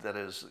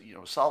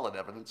solid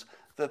evidence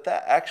that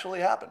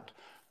actually happened.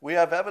 We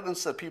have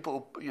evidence that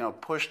people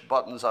pushed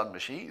buttons on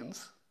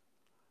machines,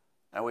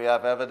 and we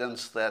have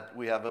evidence that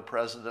we have a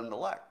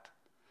president-elect.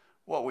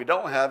 What we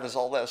don't have is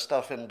all that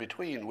stuff in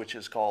between, which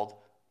is called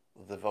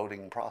the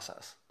voting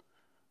process.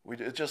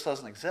 It just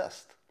doesn't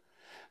exist.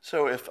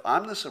 So if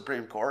I'm the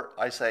Supreme Court,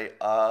 I say,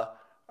 are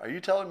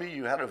you telling me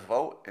you had a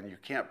vote and you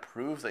can't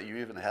prove that you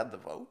even had the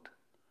vote?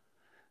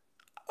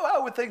 I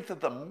would think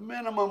that the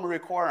minimum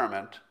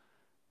requirement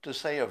to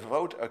say a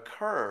vote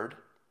occurred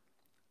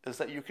is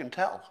that you can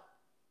tell,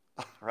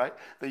 right?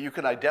 That you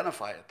can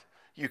identify it.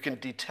 You can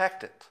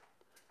detect it.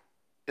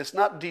 It's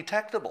not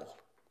detectable.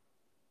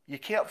 You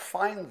can't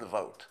find the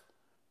vote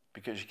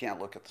because you can't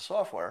look at the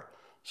software.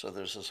 So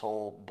there's this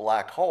whole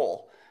black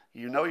hole.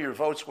 You know your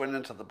votes went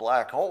into the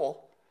black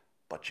hole,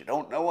 but you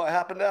don't know what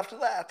happened after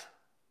that.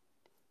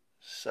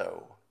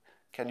 So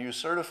can you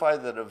certify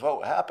that a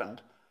vote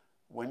happened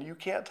when you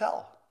can't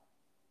tell?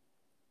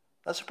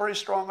 That's a pretty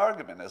strong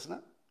argument, isn't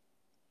it?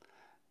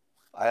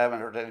 I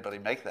haven't heard anybody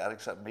make that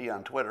except me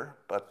on Twitter,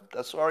 but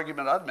that's the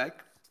argument I'd make.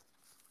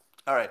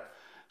 All right,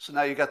 so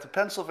now you've got the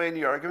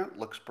Pennsylvania argument,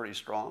 looks pretty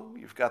strong.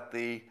 You've got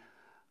that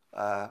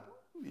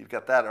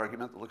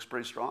argument that looks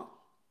pretty strong,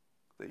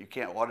 that you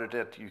can't audit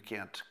it, you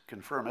can't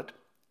confirm it.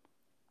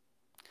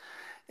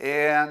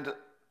 And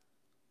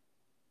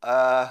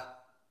I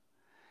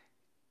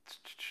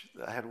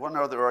had one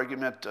other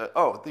argument.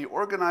 The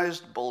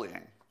organized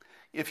bullying.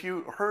 If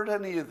you heard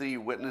any of the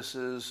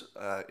witnesses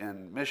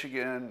in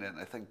Michigan and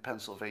I think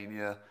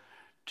Pennsylvania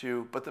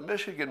too, but the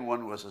Michigan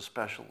one was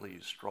especially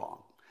strong.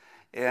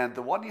 And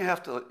the one you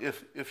have to,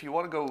 if you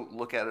want to go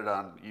look at it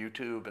on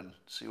YouTube and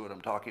see what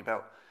I'm talking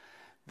about,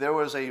 there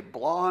was a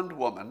blonde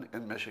woman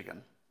in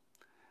Michigan.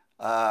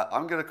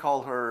 I'm going to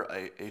call her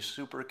a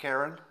super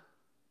Karen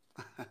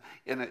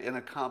in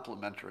a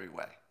complimentary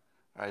way.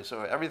 All right,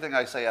 so everything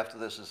I say after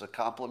this is a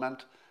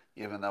compliment.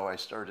 Even though I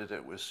started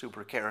it with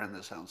Super Karen,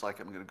 this sounds like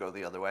I'm going to go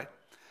the other way.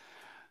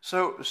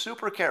 So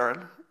Super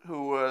Karen,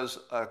 who was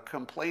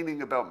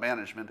complaining about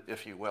management,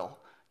 if you will,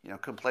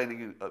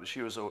 complaining,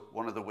 she was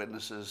one of the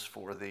witnesses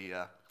for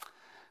the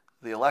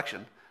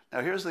election.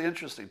 Now here's the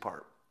interesting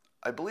part.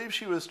 I believe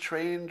she was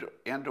trained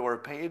and or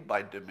paid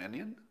by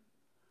Dominion.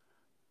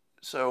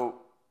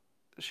 So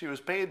she was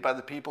paid by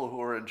the people who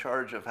were in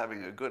charge of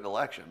having a good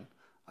election,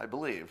 I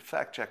believe.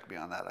 Fact check me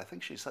on that. I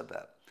think she said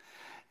that.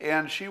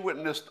 And she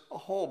witnessed a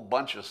whole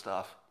bunch of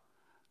stuff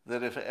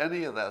that if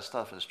any of that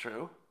stuff is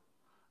true,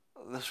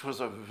 this was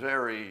a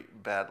very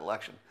bad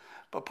election.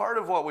 But part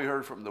of what we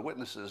heard from the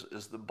witnesses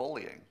is the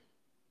bullying.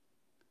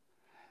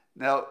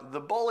 Now, the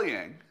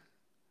bullying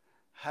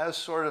has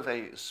sort of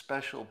a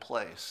special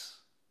place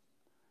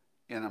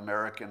in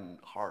American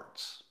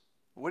hearts,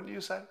 wouldn't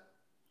you say?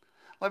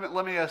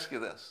 Let me ask you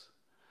this.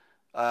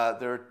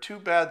 There are two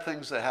bad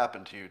things that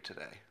happened to you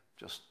today,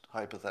 just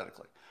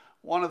hypothetically.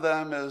 One of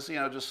them is,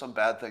 just some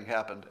bad thing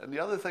happened. And the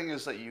other thing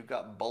is that you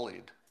got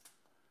bullied.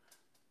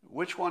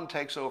 Which one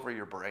takes over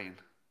your brain?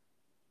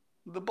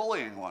 The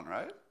bullying one,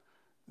 right?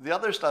 The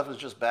other stuff is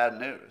just bad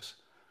news.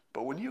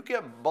 But when you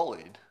get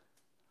bullied,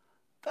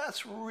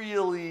 that's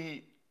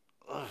really,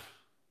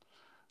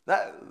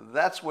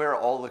 that's where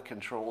all the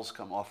controls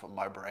come off of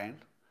my brain.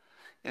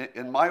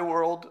 In my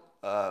world,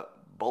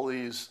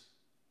 bullies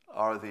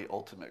are the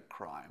ultimate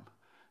crime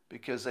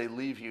because they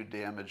leave you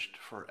damaged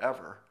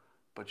forever.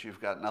 But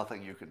you've got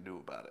nothing you can do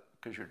about it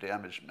because you're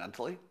damaged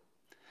mentally.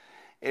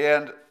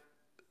 And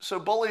so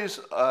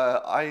bullies,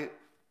 I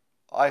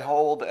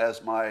hold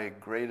as my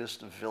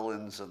greatest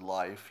villains in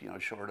life,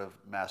 short of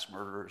mass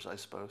murderers, I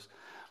suppose.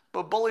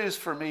 But bullies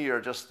for me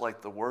are just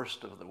like the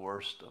worst of the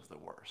worst of the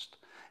worst.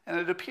 And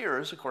it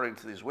appears, according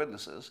to these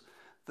witnesses,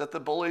 that the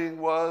bullying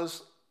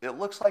it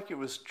looks like it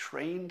was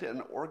trained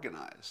and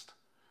organized.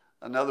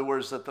 In other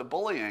words, that the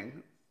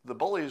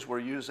bullies were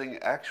using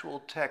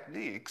actual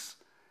techniques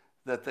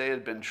that they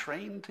had been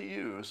trained to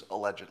use,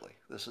 allegedly.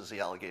 This is the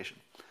allegation.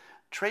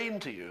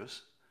 Trained to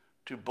use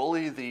to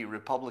bully the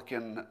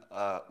Republican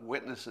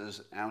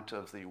witnesses out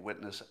of the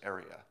witness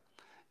area.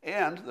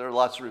 And there are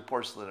lots of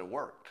reports that it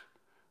worked.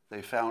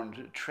 They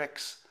found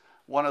tricks.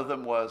 One of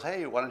them was,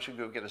 hey, why don't you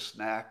go get a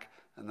snack?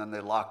 And then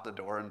they lock the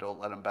door and don't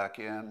let them back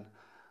in.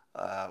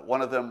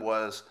 One of them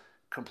was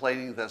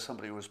complaining that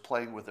somebody was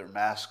playing with their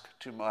mask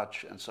too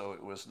much, and so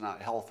it was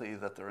not healthy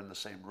that they're in the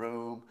same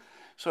room.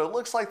 So it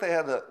looks like they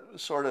had a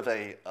sort of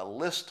a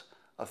list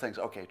of things.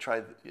 Okay,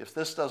 if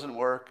this doesn't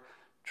work,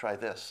 try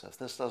this. If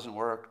this doesn't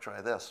work,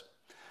 try this.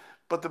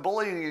 But the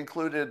bullying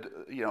included,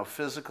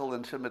 physical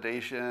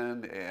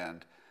intimidation,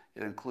 and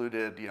it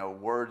included,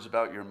 words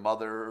about your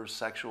mother,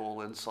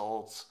 sexual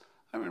insults.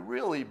 I mean,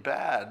 really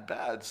bad,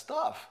 bad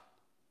stuff.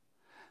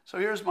 So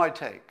here's my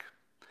take.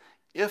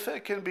 If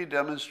it can be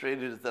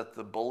demonstrated that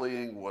the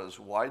bullying was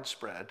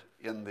widespread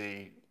in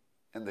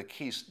the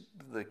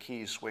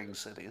key swing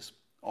cities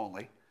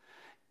only,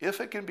 if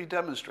it can be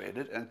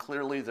demonstrated, and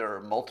clearly there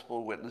are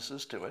multiple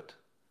witnesses to it,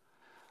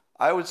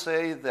 I would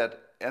say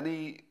that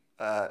any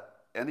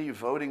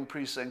voting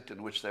precinct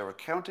in which they were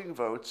counting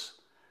votes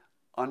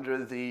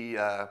under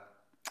the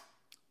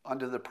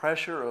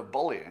pressure of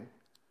bullying,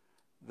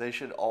 they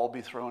should all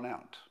be thrown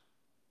out.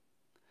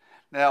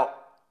 Now,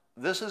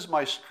 this is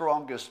my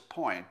strongest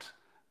point,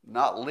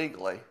 not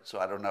legally, so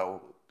I don't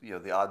know,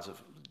 the odds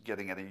of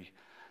getting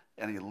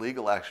any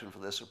legal action for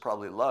this are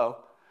probably low,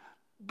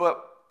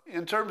 but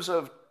in terms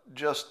of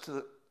just,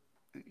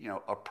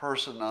 a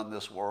person on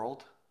this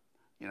world,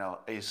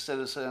 a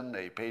citizen,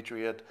 a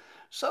patriot,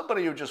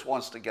 somebody who just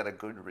wants to get a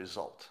good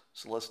result.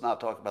 So let's not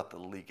talk about the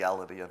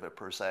legality of it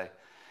per se.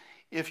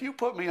 If you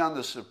put me on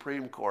the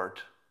Supreme Court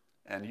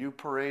and you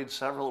parade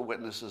several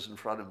witnesses in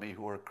front of me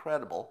who are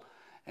credible,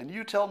 and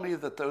you tell me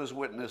that those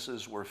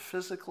witnesses were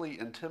physically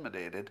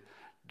intimidated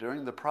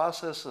during the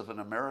process of an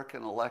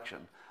American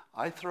election,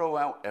 I throw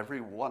out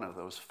every one of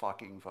those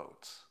fucking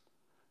votes.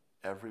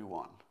 Every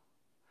one.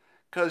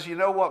 Because you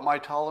know what my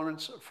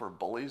tolerance for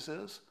bullies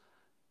is?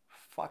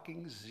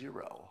 Fucking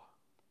zero.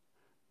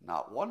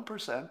 Not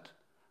 1%,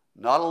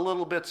 not a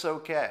little bit's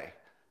okay.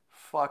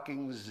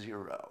 Fucking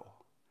zero.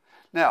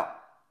 Now,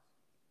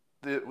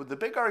 the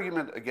big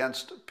argument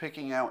against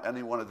picking out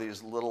any one of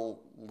these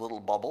little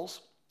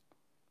bubbles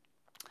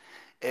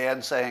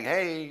and saying,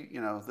 hey,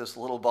 this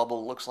little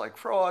bubble looks like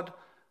fraud,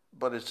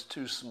 but it's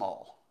too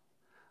small.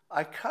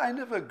 I kind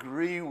of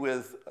agree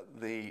with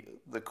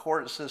the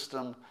court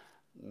system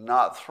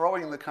not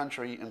throwing the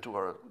country into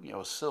a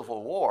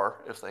civil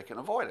war if they can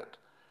avoid it.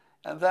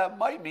 And that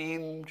might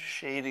mean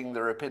shading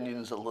their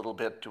opinions a little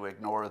bit to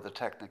ignore the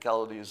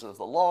technicalities of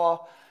the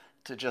law,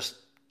 to just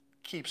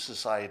keep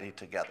society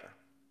together.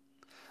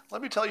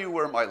 Let me tell you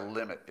where my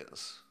limit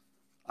is.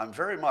 I'm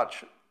very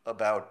much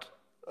about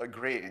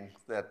agreeing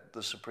that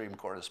the Supreme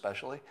Court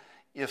especially,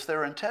 if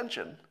their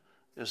intention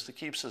is to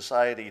keep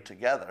society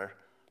together,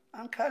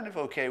 I'm kind of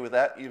okay with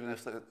that, even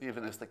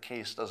if the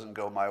case doesn't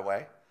go my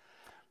way.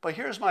 But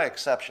here's my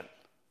exception.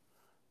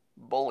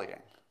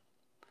 Bullying.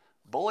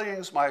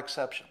 Bullying's my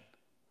exception.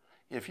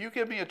 If you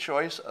give me a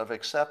choice of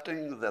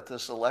accepting that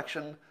this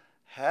election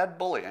had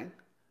bullying,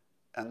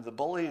 and the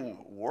bullying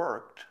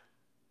worked,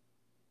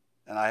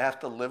 and I have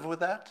to live with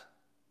that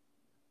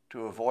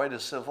to avoid a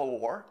civil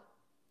war,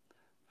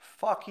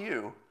 fuck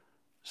you,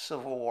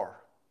 civil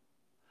war.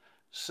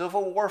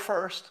 Civil war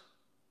first,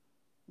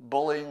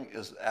 bullying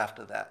is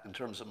after that in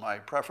terms of my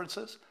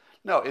preferences.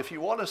 No, if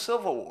you want a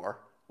civil war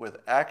with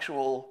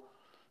actual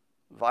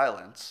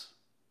violence,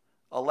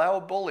 allow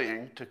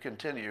bullying to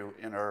continue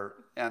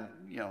and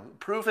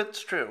prove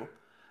it's true,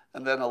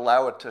 and then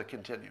allow it to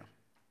continue.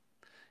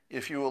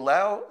 If you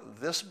allow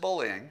this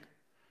bullying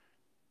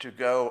to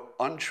go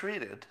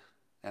untreated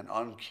and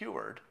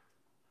uncured,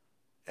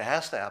 it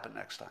has to happen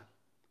next time.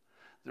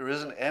 There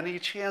isn't any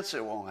chance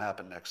it won't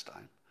happen next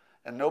time,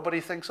 and nobody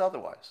thinks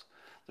otherwise.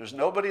 There's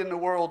nobody in the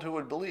world who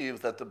would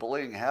believe that the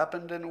bullying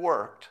happened and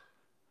worked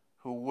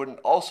who wouldn't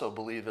also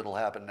believe it'll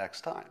happen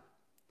next time.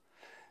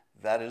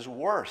 That is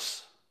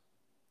worse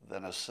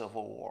than a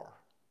civil war.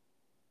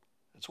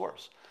 It's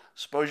worse.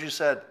 Suppose you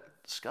said,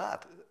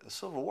 Scott, a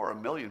civil war,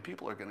 1 million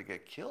people are going to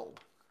get killed.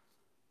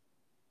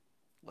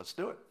 Let's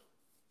do it.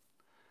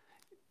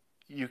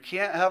 You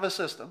can't have a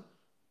system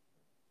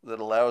that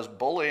allows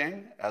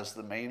bullying as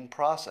the main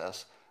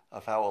process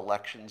of how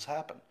elections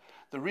happen.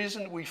 The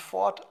reason we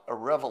fought a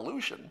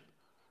revolution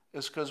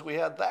is because we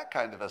had that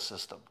kind of a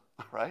system,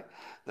 right?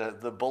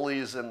 The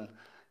bullies in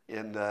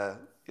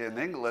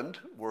England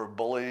were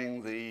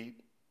bullying the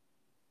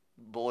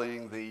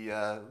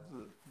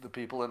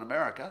people in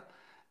America,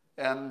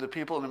 and the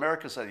people in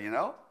America said,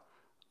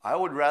 I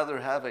would rather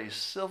have a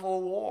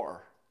civil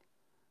war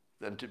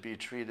than to be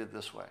treated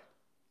this way.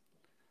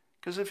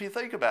 Because if you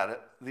think about it,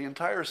 the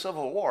entire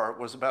Civil War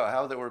was about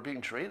how they were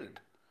being treated.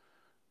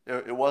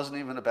 It wasn't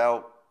even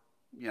about,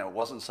 it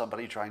wasn't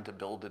somebody trying to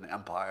build an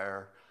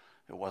empire.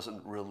 It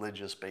wasn't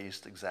religious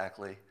based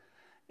exactly.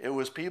 It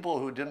was people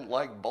who didn't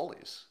like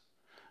bullies.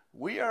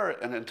 We are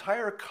an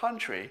entire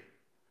country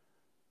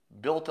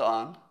built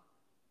on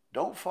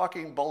don't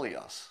fucking bully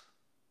us.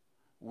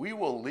 We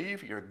will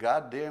leave your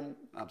goddamn,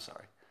 I'm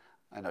sorry,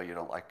 I know you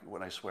don't like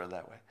when I swear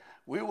that way.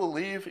 We will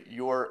leave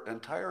your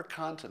entire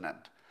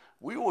continent.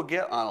 We will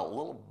get on a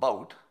little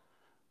boat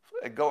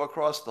and go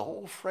across the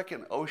whole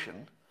frickin'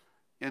 ocean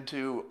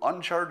into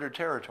uncharted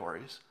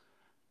territories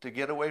to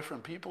get away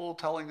from people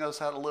telling us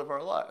how to live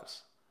our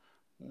lives.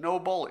 No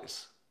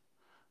bullies.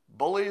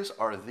 Bullies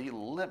are the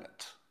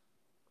limit.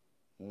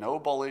 No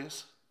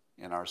bullies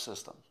in our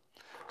system.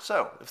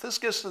 So, if this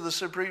gets to the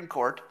Supreme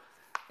Court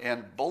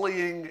and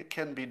bullying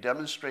can be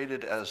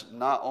demonstrated as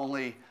not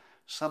only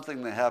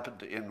something that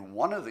happened in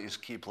one of these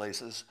key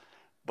places,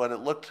 but it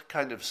looked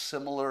kind of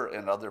similar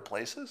in other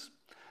places,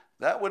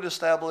 that would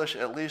establish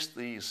at least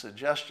the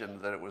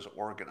suggestion that it was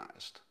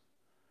organized.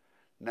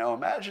 Now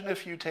imagine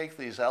if you take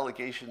these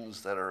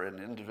allegations that are in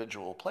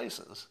individual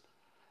places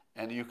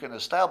and you can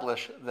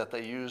establish that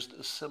they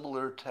used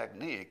similar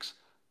techniques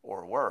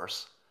or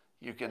worse.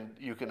 You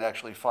can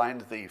actually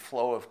find the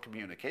flow of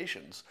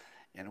communications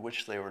in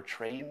which they were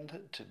trained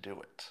to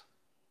do it.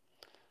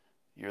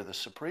 You're the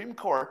Supreme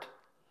Court,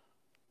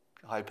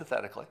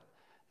 hypothetically,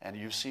 and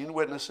you've seen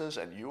witnesses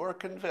and you are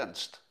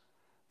convinced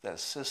that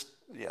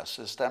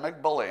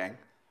systemic bullying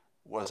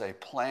was a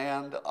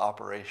planned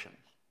operation.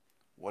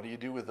 What do you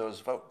do with those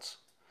votes?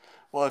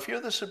 Well, if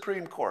you're the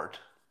Supreme Court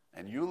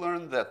and you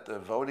learn that the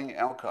voting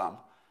outcome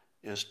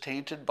is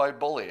tainted by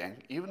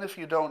bullying, even if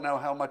you don't know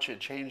how much it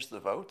changed the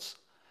votes,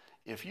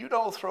 if you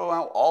don't throw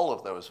out all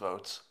of those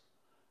votes,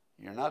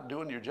 you're not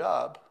doing your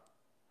job,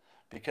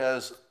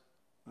 because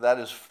that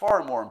is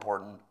far more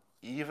important,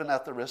 even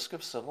at the risk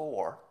of civil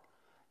war,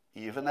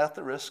 even at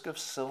the risk of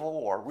civil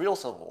war, real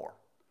civil war.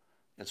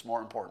 It's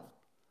more important.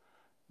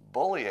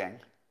 Bullying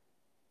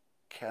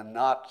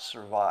cannot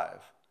survive.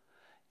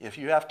 If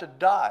you have to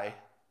die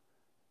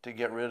to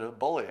get rid of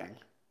bullying,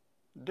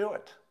 do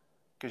it,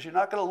 because you're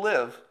not going to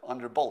live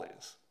under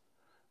bullies.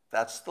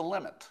 That's the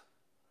limit.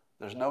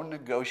 There's no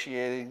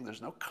negotiating.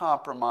 There's no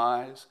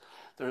compromise.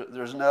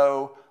 There's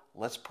no,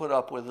 let's put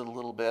up with it a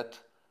little bit.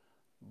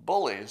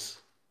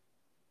 Bullies,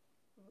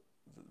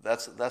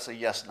 that's a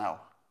yes, no.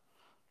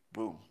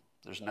 Boom.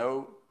 There's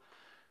no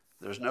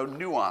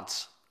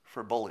nuance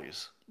for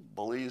bullies.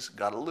 Bullies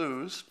got to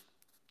lose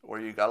or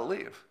you got to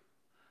leave.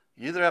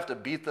 You either have to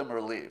beat them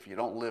or leave. You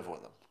don't live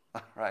with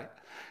them, right?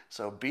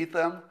 So beat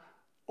them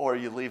or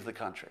you leave the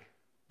country.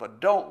 But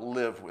don't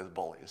live with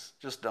bullies.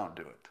 Just don't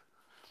do it.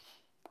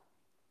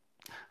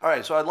 All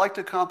right, so I'd like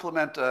to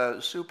compliment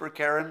Super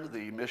Karen,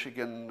 the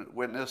Michigan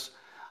witness,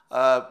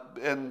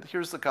 and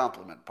here's the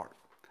compliment part.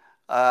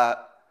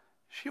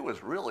 She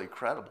was really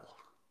credible.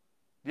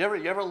 You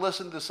ever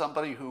listen to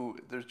somebody who,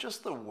 there's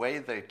just the way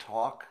they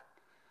talk.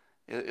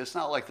 It's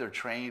not like they're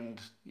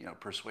trained,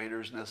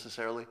 persuaders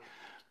necessarily,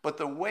 but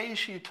the way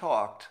she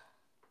talked,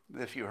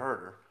 if you heard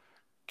her,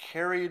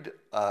 carried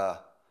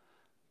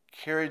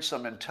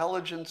some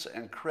intelligence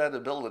and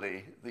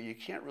credibility that you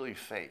can't really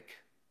fake.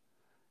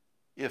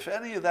 If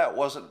any of that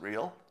wasn't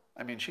real,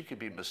 I mean, she could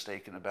be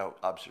mistaken about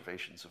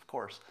observations, of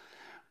course,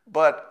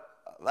 but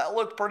that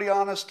looked pretty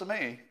honest to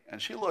me,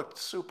 and she looked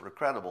super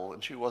credible,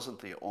 and she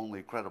wasn't the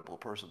only credible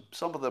person.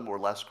 Some of them were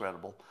less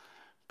credible,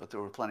 but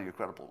there were plenty of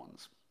credible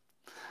ones.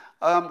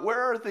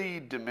 Where are the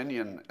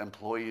Dominion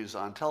employees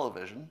on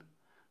television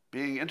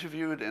being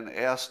interviewed and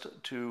asked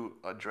to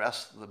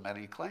address the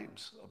many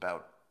claims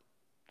about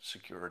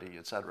security,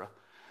 etc.?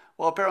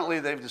 Well, apparently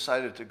they've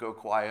decided to go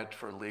quiet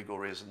for legal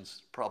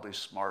reasons, probably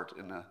smart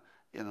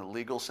in a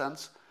legal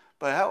sense.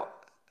 But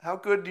how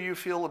good do you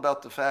feel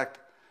about the fact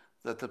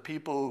that the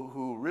people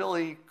who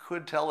really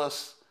could tell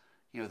us,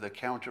 the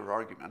counter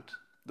argument,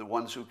 the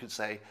ones who could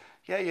say,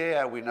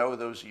 yeah, we know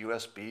those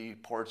USB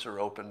ports are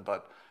open,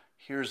 but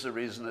here's the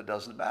reason it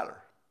doesn't matter.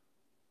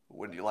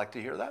 Wouldn't you like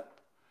to hear that?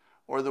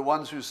 Or the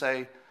ones who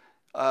say,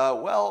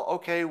 well,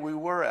 okay, we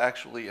were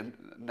actually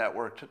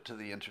networked to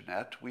the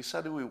internet. We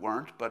said we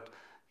weren't, but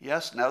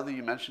yes, now that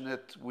you mention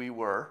it, we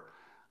were,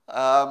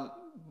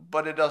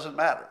 but it doesn't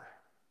matter.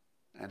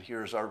 And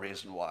here's our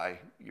reason why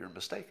you're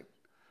mistaken.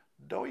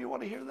 Don't you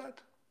want to hear that?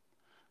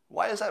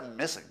 Why is that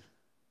missing?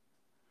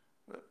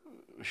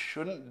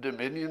 Shouldn't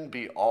Dominion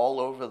be all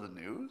over the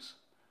news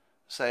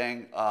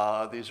saying,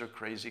 these are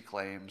crazy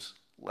claims.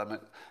 Let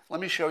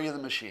me show you the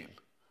machine.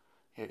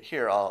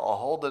 Here, I'll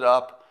hold it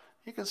up.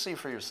 You can see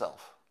for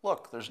yourself.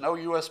 Look, there's no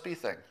USB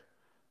thing.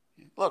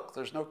 Look,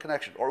 there's no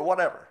connection, or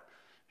whatever.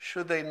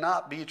 Should they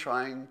not be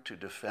trying to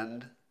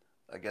defend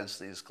against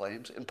these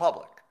claims in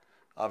public?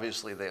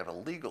 Obviously, they have a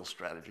legal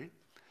strategy,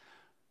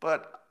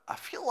 but I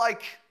feel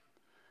like,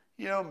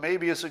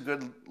 maybe it's a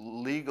good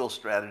legal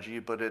strategy,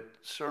 but it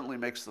certainly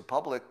makes the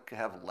public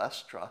have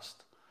less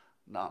trust,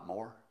 not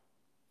more.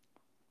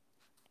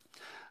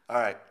 All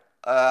right.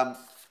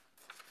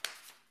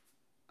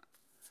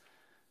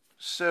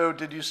 So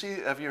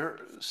have you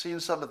seen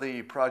some of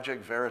the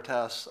Project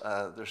Veritas?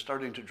 They're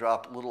starting to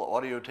drop little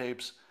audio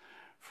tapes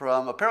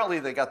from, apparently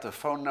they got the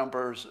phone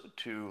numbers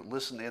to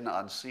listen in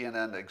on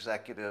CNN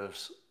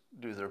executives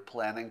do their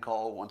planning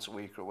call once a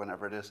week or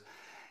whenever it is.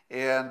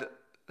 And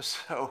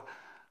so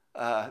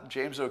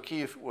James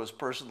O'Keefe was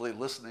personally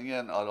listening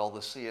in on all the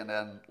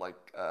CNN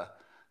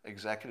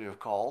executive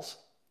calls,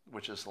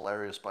 which is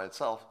hilarious by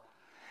itself.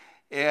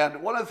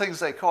 And one of the things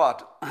they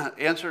caught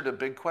answered a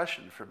big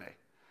question for me.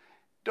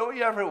 Don't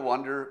you ever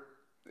wonder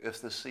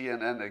if the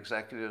CNN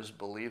executives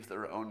believe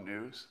their own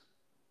news?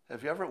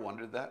 Have you ever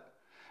wondered that?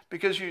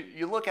 Because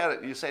you look at it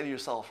and you say to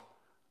yourself,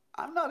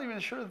 I'm not even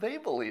sure they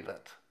believe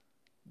it.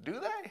 Do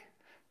they?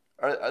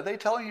 Are they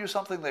telling you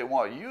something they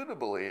want you to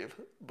believe,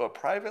 but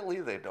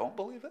privately they don't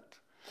believe it?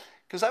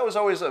 Because that was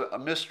always a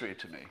mystery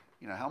to me.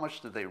 You know, how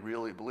much did they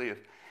really believe?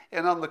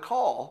 And on the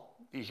call,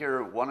 you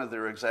hear one of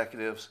their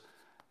executives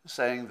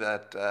saying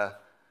that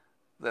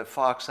that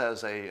Fox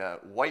has a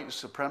white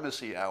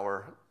supremacy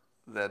hour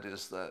that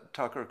is the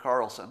Tucker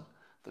Carlson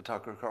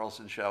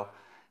show,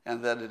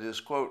 and that it is,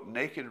 quote,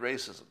 naked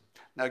racism.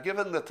 Now,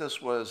 given that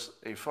this was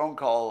a phone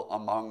call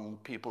among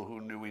people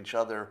who knew each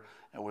other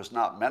and was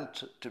not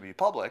meant to be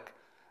public,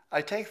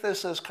 I take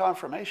this as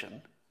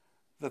confirmation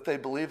that they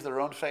believe their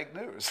own fake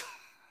news.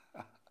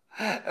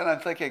 And I'm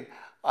thinking,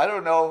 I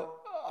don't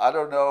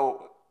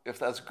know if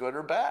that's good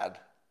or bad.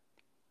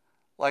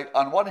 Like,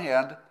 on one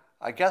hand,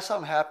 I guess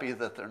I'm happy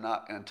that they're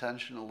not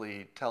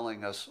intentionally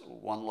telling us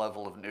one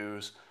level of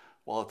news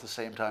while at the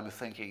same time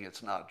thinking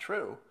it's not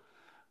true.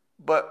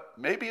 But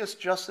maybe it's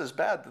just as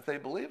bad that they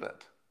believe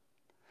it.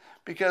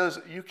 Because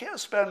you can't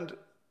spend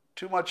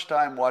too much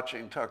time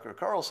watching Tucker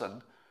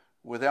Carlson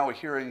without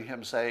hearing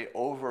him say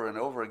over and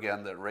over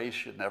again that race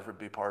should never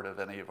be part of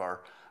any of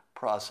our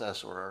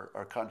process or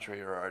our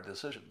country or our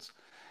decisions.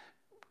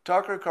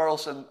 Tucker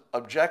Carlson,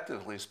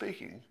 objectively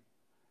speaking,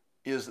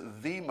 is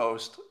the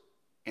most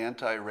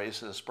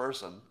anti-racist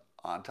person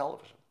on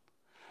television.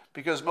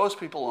 Because most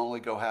people only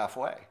go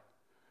halfway.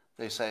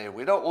 They say,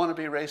 we don't want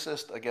to be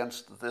racist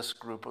against this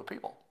group of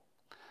people.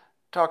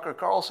 Tucker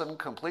Carlson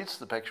completes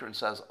the picture and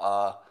says,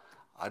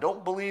 I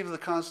don't believe the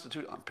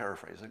Constitution, I'm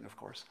paraphrasing, of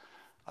course.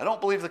 I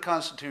don't believe the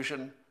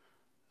Constitution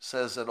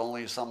says that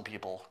only some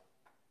people,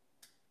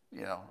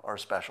 are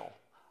special.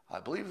 I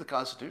believe the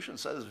Constitution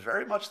says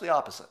very much the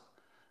opposite,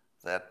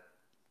 that,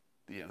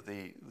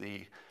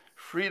 the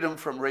freedom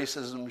from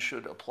racism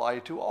should apply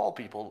to all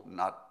people,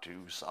 not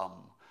to some.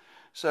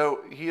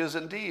 So he is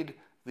indeed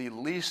the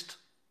least,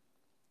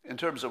 in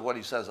terms of what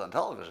he says on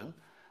television,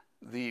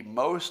 the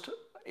most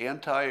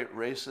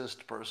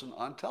anti-racist person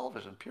on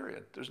television,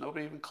 period. There's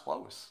nobody even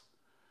close.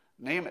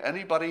 Name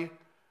anybody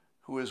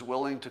who is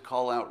willing to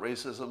call out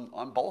racism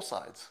on both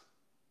sides.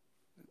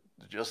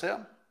 Just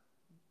him.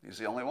 He's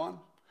the only one.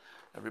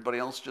 Everybody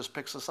else just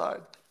picks a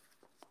side.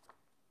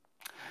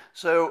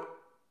 So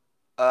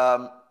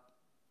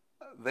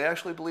they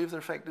actually believe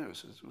they're fake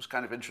news. It was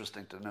kind of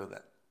interesting to know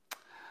that.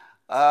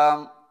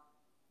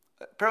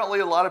 Apparently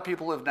a lot of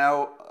people have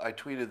now, I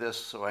tweeted this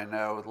so I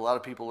know, a lot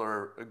of people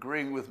are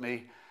agreeing with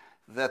me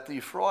that the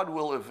fraud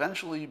will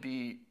eventually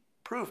be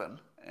proven,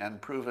 and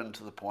proven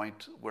to the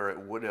point where it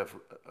would have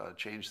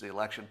changed the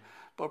election,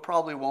 but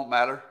probably won't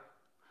matter.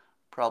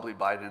 Probably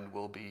Biden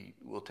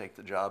will take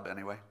the job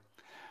anyway.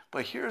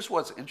 But here's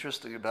what's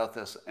interesting about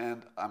this,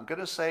 and I'm going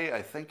to say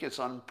I think it's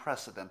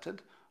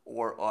unprecedented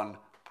or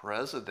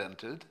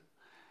unprecedented,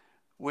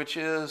 which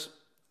is,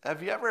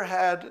 have you ever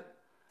had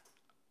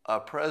a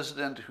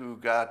president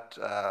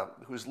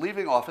who's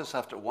leaving office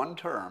after one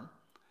term,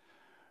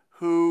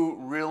 who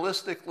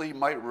realistically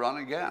might run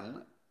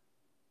again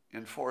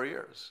in 4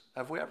 years?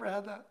 Have we ever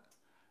had that?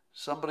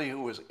 Somebody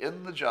who was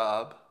in the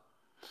job,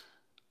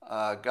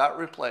 got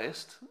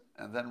replaced,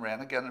 and then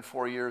ran again in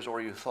 4 years,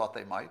 or you thought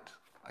they might.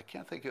 I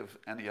can't think of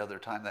any other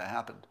time that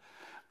happened.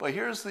 But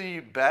here's the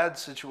bad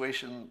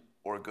situation,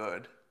 or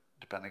good,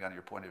 depending on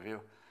your point of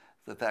view,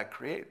 that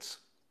creates.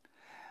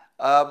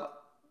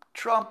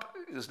 Trump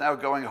is now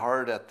going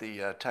hard at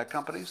the tech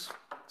companies.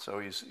 So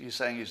he's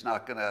saying he's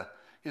going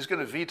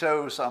to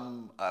veto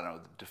some, I don't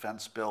know,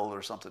 defense bill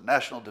or something,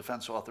 national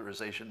defense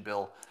authorization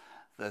bill,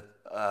 that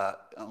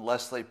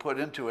unless they put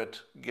into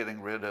it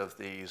getting rid of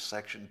the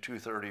Section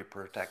 230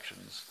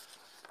 protections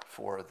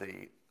for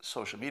the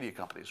social media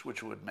companies,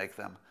 which would make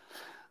them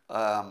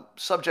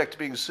subject to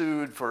being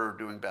sued for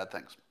doing bad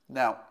things.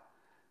 Now,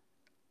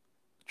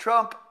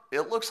 Trump,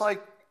 it looks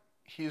like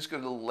he's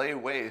going to lay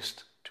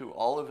waste to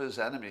all of his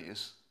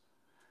enemies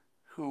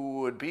who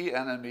would be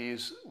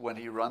enemies when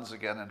he runs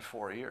again in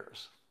 4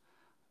 years.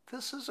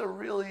 This is a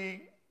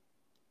really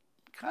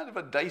kind of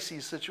a dicey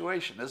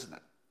situation, isn't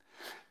it?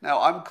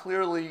 Now, I'm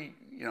clearly,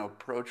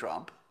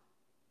 pro-Trump,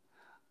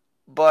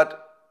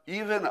 but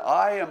even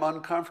I am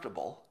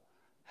uncomfortable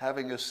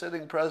having a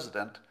sitting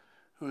president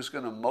who's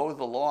going to mow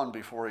the lawn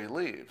before he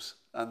leaves.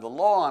 And the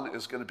lawn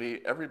is going to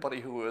be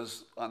everybody who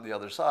is on the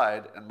other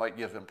side and might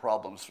give him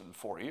problems in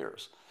 4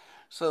 years.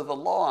 So the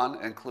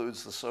lawn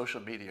includes the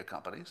social media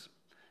companies.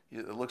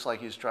 It looks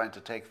like he's trying to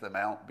take them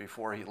out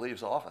before he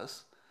leaves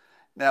office.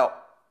 Now,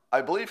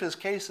 I believe his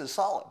case is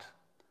solid.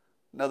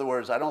 In other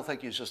words, I don't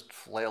think he's just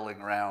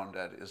flailing around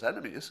at his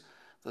enemies.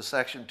 The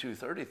Section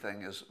 230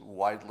 thing is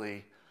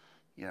widely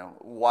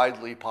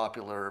widely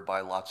popular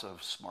by lots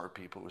of smart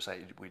people who say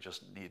we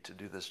just need to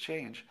do this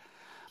change.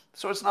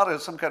 So it's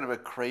not some kind of a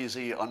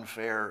crazy,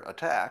 unfair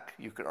attack.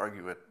 You could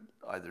argue it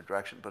either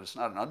direction, but it's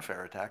not an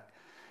unfair attack.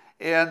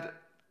 And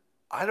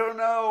I don't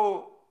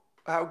know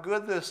how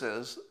good this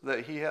is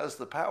that he has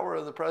the power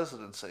of the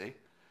presidency,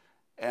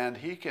 and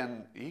he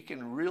can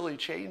really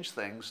change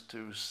things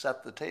to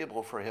set the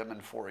table for him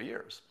in 4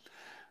 years.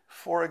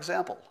 For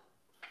example,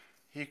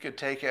 he could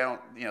take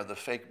out the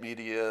fake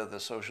media, the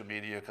social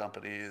media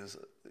companies.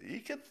 He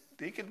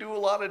could do a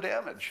lot of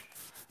damage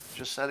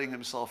just setting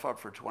himself up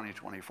for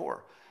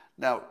 2024.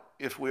 Now,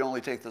 if we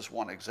only take this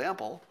one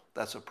example,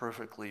 that's a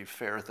perfectly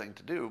fair thing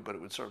to do, but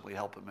it would certainly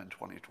help him in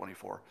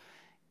 2024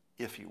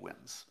 if he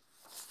wins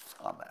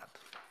on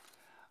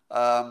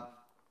that.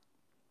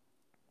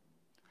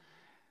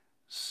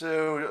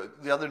 So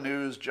the other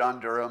news, John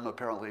Durham,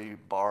 apparently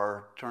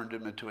Barr turned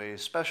him into a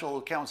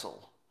special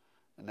counsel.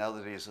 And now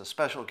that he's a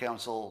special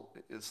counsel,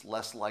 it's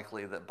less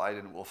likely that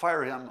Biden will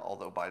fire him,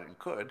 although Biden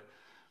could,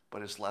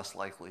 but it's less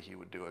likely he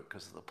would do it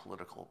because of the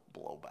political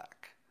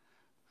blowback.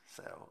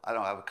 So I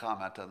don't have a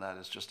comment on that.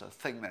 It's just a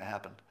thing that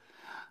happened.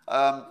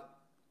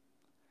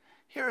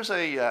 Here's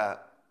a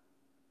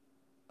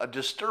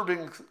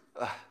disturbing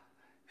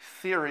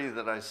theory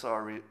that I saw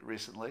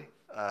recently.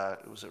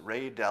 It was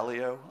Ray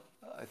Dalio,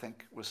 I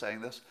think, was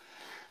saying this,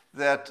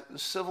 that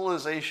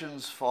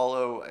civilizations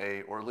follow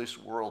or at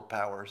least world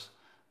powers,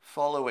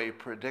 follow a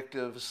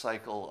predictive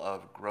cycle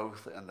of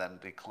growth and then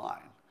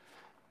decline.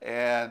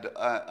 And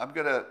I'm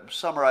going to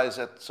summarize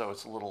it so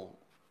it's a little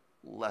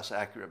less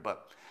accurate,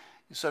 but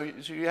so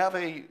you have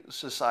a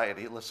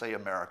society, let's say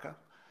America,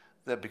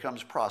 that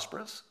becomes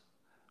prosperous,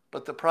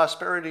 but the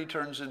prosperity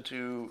turns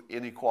into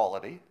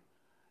inequality,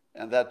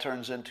 and that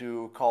turns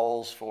into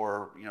calls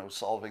for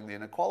solving the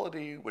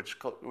inequality,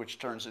 which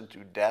turns into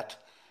debt,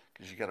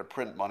 because you got to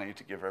print money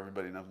to give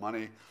everybody enough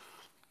money.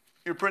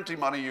 You're printing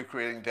money, you're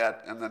creating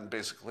debt, and then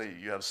basically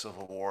you have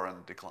civil war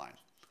and decline.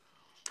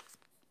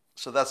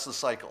 So that's the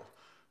cycle: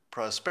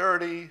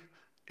 prosperity,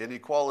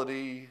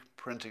 inequality,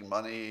 printing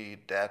money,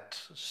 debt,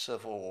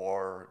 civil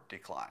war,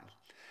 decline.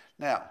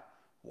 Now,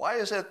 why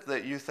is it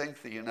that you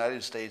think the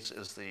United States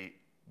is the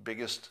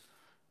biggest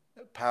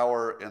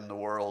power in the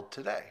world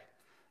today?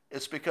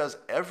 It's because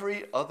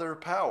every other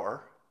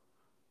power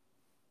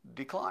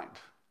declined,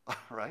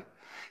 right?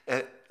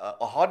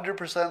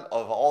 100%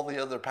 of all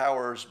the other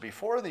powers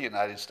before the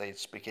United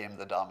States became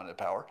the dominant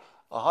power,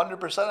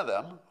 100% of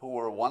them who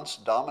were once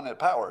dominant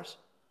powers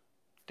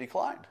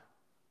declined.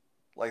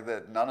 Like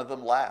that, none of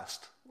them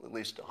last, at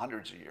least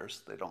hundreds of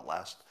years. They don't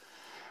last.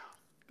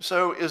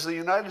 So is the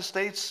United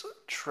States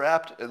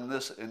trapped in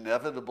this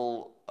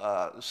inevitable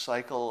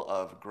cycle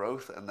of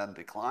growth and then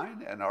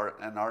decline? And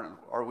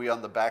are we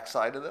on the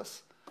backside of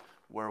this,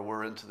 where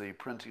we're into the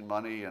printing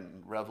money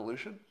and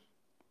revolution?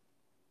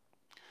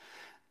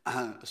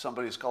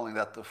 Somebody's calling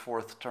that the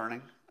fourth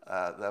turning.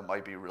 That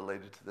might be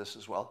related to this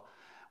as well.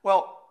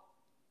 Well,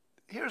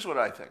 here's what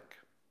I think.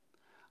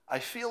 I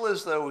feel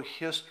as though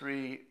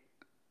history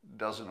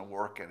doesn't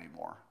work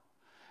anymore,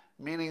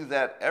 meaning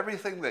that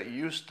everything that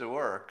used to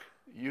work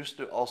used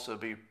to also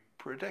be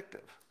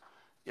predictive.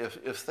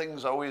 If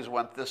things always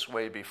went this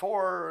way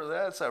before,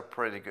 that's a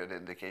pretty good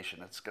indication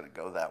it's going to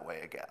go that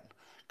way again,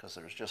 because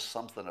there's just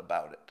something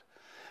about it.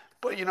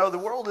 But the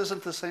world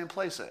isn't the same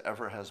place it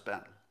ever has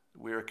been.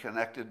 We are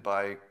connected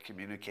by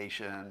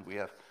communication.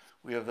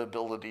 We have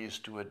abilities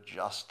to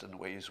adjust in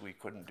ways we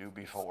couldn't do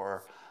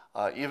before.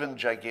 Even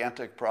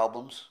gigantic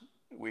problems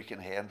we can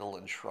handle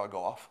and shrug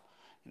off.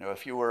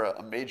 If you were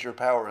a major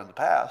power in the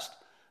past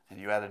and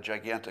you had a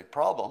gigantic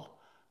problem,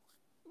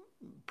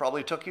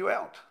 probably took you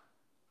out.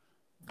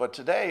 But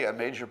today, a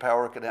major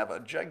power can have a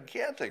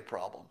gigantic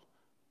problem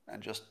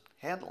and just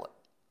handle it.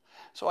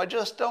 So I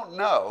just don't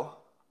know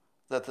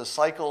that the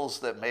cycles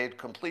that made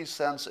complete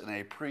sense in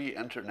a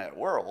pre-internet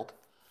world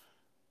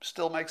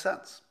still make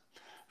sense.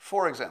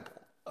 For example,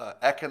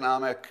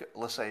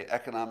 let's say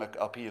economic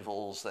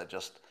upheavals that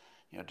just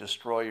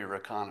destroy your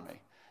economy.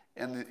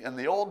 In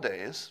the old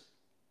days,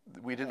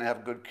 we didn't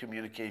have good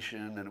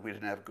communication, and we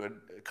didn't have good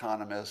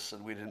economists,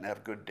 and we didn't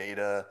have good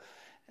data.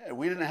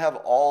 We didn't have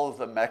all of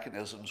the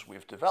mechanisms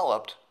we've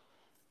developed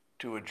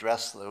to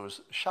address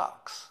those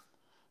shocks.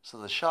 So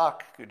the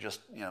shock could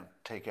just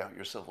take out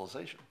your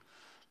civilization.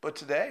 But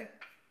today,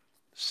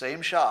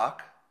 same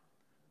shock,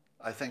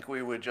 I think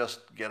we would just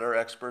get our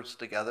experts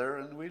together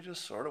and we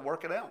just sort of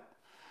work it out.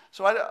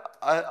 So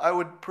I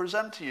would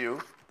present to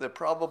you that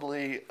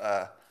probably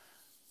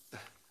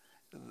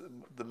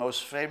the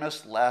most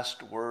famous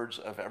last words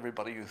of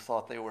everybody who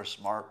thought they were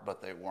smart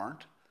but they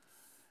weren't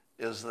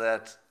is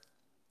that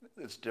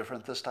it's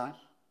different this time.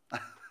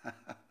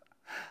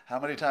 How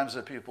many times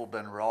have people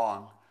been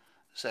wrong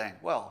saying,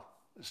 well,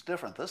 it's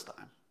different this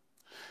time?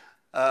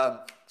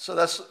 So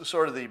that's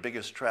sort of the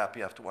biggest trap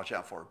you have to watch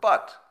out for.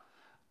 But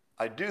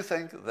I do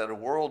think that a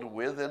world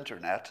with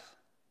internet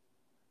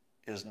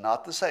is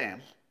not the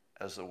same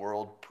as the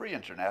world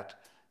pre-internet.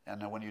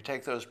 And when you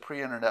take those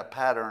pre-internet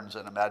patterns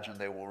and imagine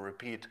they will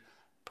repeat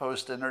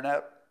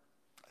post-internet,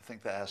 I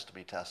think that has to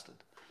be tested.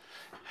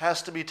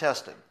 Has to be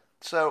tested.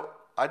 So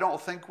I don't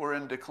think we're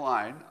in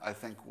decline. I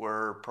think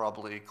we're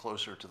probably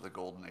closer to the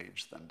golden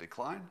age than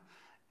decline.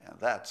 And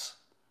that's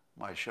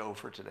my show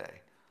for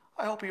today.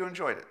 I hope you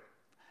enjoyed it.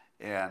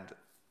 And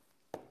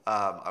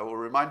I will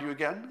remind you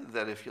again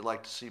that if you'd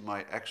like to see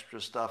my extra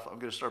stuff, I'm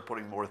going to start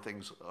putting more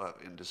things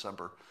in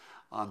December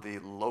on the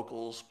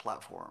Locals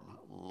platform,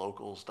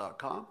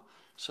 locals.com,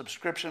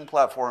 subscription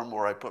platform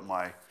where I put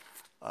my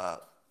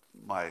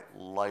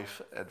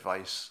life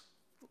advice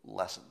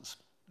lessons,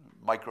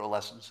 micro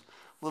lessons,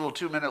 little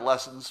 2-minute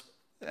lessons,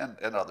 and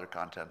other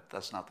content.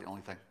 That's not the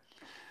only thing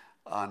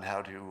on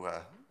how to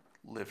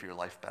live your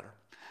life better.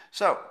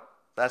 So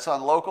that's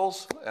on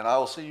Locals, and I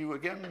will see you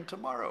again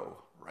tomorrow,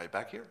 right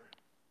back here.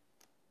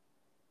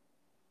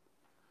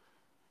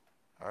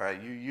 All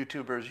right, you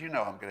YouTubers, you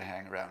know I'm going to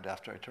hang around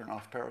after I turn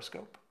off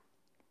Periscope.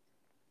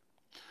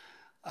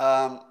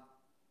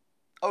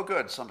 Oh,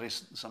 good.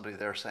 Somebody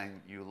there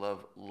saying you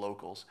love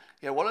Locals.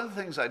 Yeah, one of the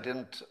things I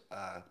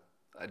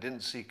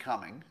didn't see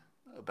coming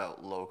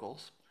about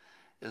Locals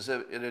is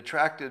that it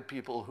attracted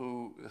people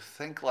who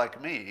think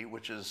like me,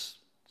 which is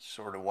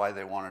sort of why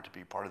they wanted to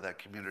be part of that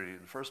community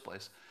in the first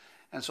place.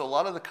 And so a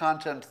lot of the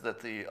content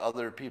that the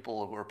other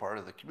people who are part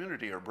of the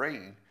community are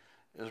bringing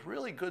is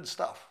really good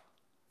stuff.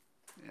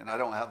 And I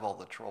don't have all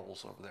the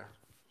trolls over there.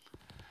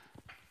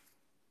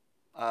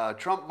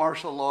 Trump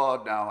martial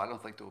law, no, I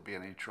don't think there will be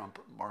any Trump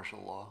martial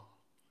law.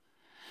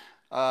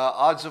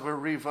 Odds of a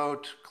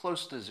revote,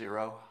 close to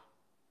 0.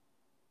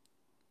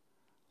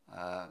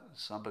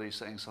 Somebody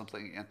saying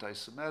something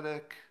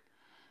anti-Semitic.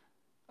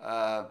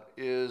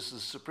 Is the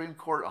Supreme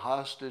Court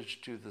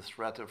hostage to the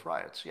threat of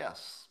riots?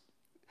 Yes.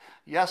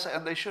 Yes,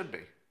 and they should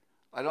be.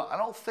 I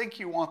don't think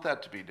you want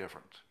that to be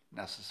different,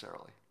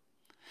 necessarily.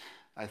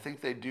 I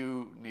think they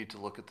do need to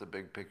look at the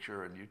big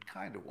picture, and you'd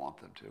kind of want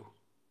them to.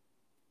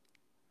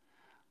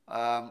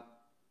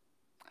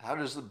 How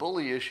does the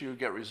bully issue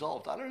get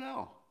resolved? I don't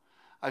know.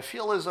 I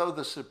feel as though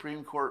the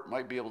Supreme Court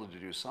might be able to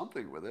do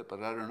something with it,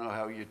 but I don't know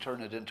how you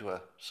turn it into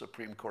a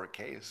Supreme Court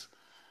case.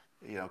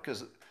 You know,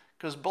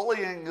 because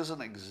bullying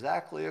isn't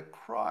exactly a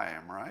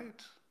crime,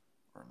 right?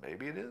 Or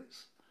maybe it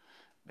is.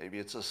 Maybe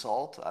it's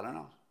assault. I don't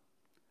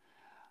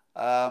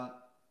know.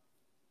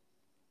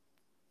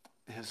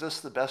 Is this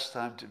the best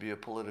time to be a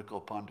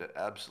political pundit?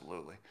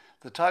 Absolutely.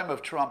 The time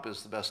of Trump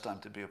is the best time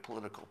to be a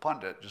political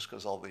pundit just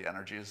because all the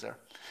energy is there.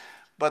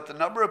 But the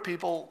number of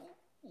people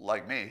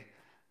like me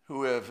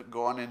who have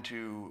gone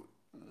into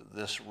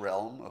this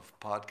realm of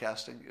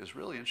podcasting is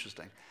really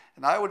interesting.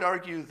 And I would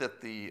argue that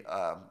the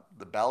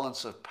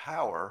balance of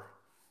power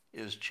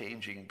is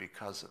changing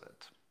because of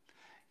it.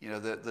 You know,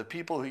 the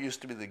people who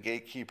used to be the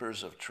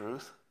gatekeepers of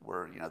truth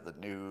were, you know, the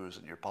news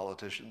and your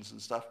politicians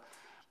and stuff.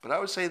 But I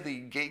would say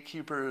the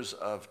gatekeepers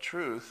of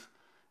truth,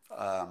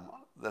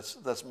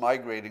 that's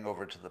migrating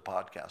over to the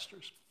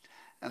podcasters.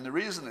 And the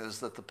reason is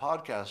that the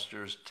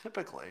podcasters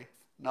typically,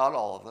 not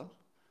all of them,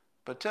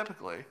 but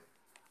typically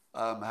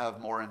have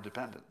more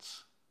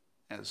independence.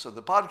 And so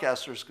the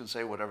podcasters can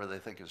say whatever they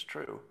think is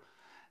true,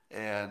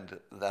 and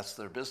that's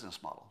their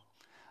business model.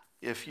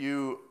 If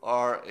you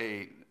are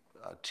a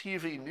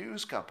TV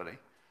news company,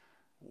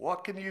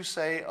 what can you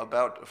say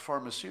about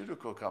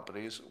pharmaceutical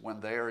companies when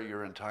they are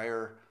your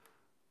entire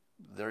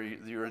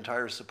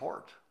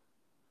support?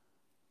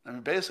 I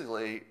mean,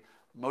 basically,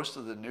 most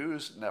of the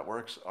news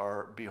networks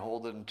are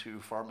beholden to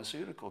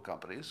pharmaceutical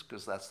companies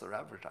because that's their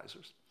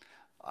advertisers.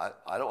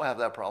 I don't have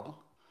that problem.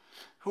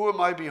 Who am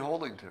I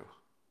beholden to?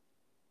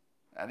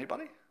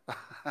 Anybody?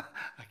 I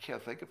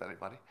can't think of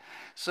anybody.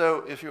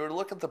 So if you were to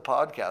look at the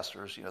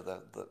podcasters, you know,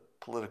 the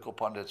political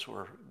pundits who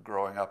are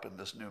growing up in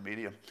this new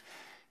medium,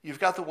 you've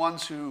got the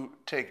ones who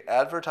take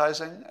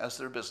advertising as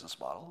their business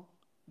model.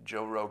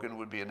 Joe Rogan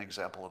would be an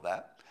example of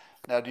that.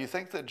 Now, do you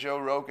think that Joe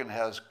Rogan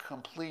has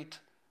complete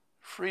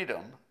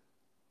freedom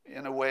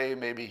in a way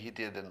maybe he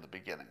did in the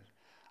beginning?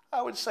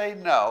 I would say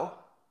no.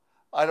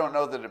 I don't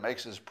know that it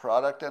makes his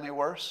product any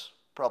worse.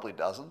 Probably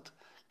doesn't,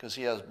 because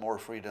he has more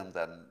freedom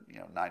than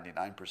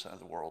 99% of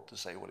the world to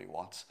say what he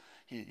wants.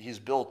 He's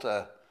built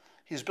a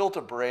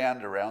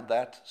brand around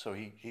that, so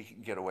he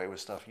can get away with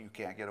stuff you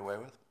can't get away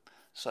with,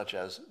 such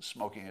as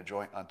smoking a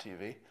joint on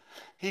TV.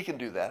 He can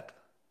do that.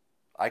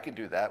 I can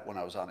do that when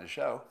I was on his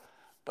show.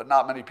 But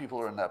not many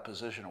people are in that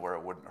position where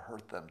it wouldn't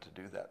hurt them to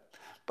do that.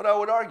 But I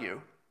would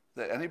argue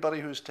that anybody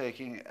who's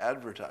taking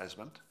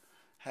advertisement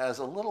has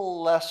a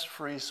little less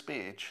free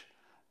speech,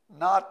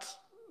 not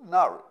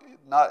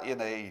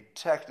in a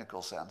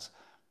technical sense,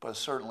 but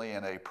certainly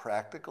in a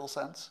practical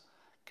sense,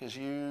 because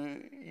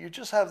you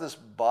just have this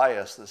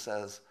bias that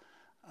says,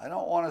 I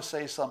don't want to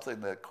say something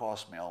that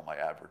costs me all my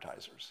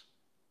advertisers,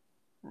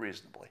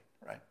 reasonably,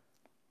 right?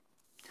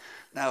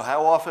 Now,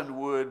 how often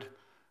would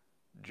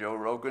Joe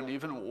Rogan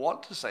even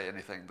want to say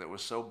anything that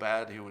was so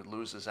bad he would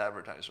lose his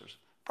advertisers?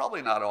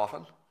 Probably not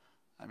often.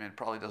 I mean, it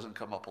probably doesn't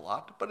come up a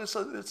lot, but it's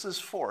this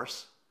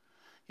force.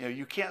 You know,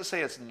 you can't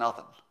say it's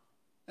nothing.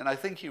 And I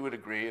think he would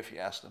agree if you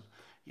asked him,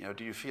 you know,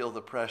 do you feel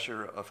the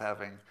pressure of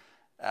having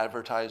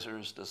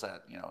advertisers? Does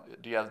that,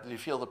 do you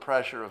feel the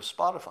pressure of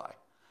Spotify?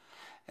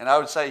 And I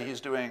would say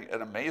he's doing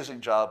an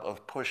amazing job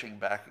of pushing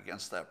back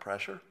against that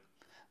pressure,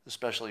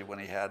 especially when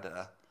he had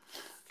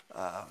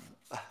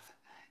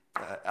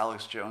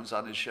Alex Jones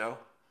on his show.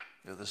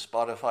 You know, the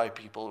Spotify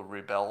people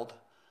rebelled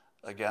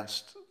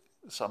against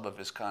some of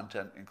his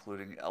content,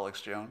 including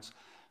Alex Jones.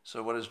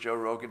 So what does Joe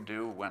Rogan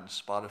do when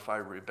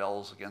Spotify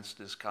rebels against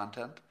his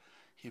content?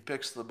 He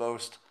picks the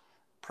most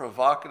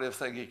provocative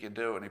thing he can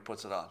do and he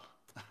puts it on.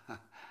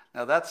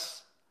 Now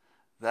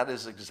that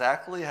is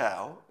exactly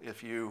how,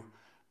 if you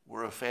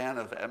were a fan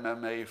of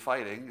MMA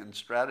fighting and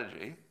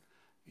strategy,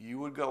 you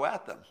would go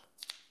at them.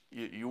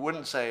 You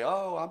wouldn't say,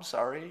 oh, I'm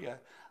sorry,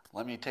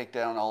 let me take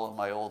down all of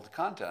my old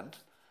content.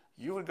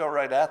 You would go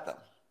right at them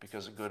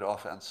because a good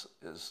offense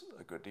is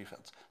a good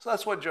defense. So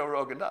that's what Joe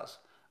Rogan does.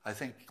 I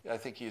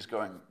think he's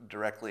going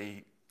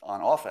directly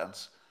on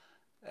offense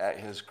at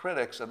his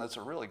critics, and it's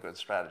a really good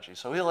strategy.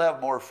 So he'll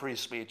have more free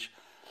speech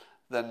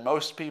than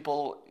most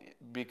people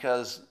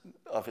because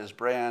of his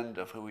brand,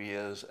 of who he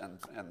is,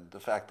 and the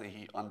fact that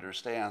he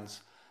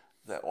understands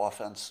that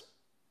offense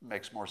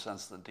makes more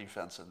sense than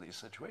defense in these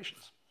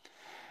situations.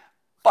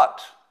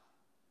 But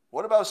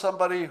what about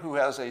somebody who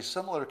has a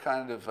similar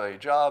kind of a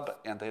job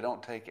and they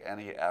don't take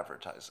any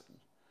advertising?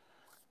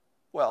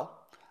 Well,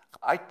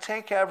 I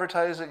take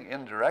advertising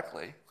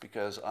indirectly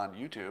because on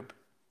YouTube,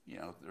 you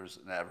know, there's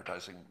an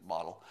advertising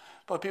model,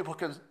 but people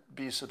can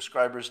be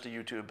subscribers to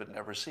YouTube but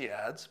never see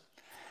ads.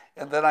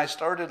 And then I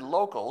started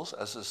Locals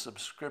as a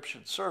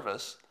subscription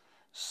service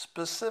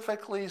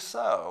specifically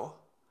so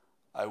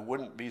I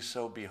wouldn't be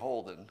so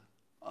beholden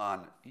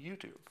on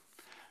YouTube.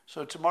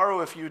 So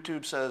tomorrow if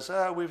YouTube says,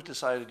 we've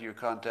decided your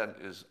content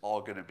is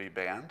all going to be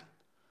banned,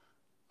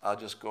 I'll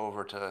just go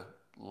over to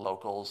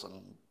Locals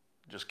and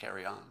just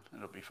carry on.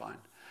 It'll be fine.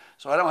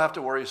 So I don't have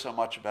to worry so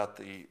much about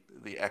the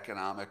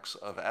economics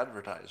of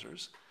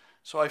advertisers.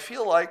 So I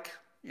feel like,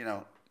 you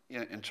know,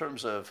 in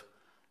terms of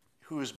who's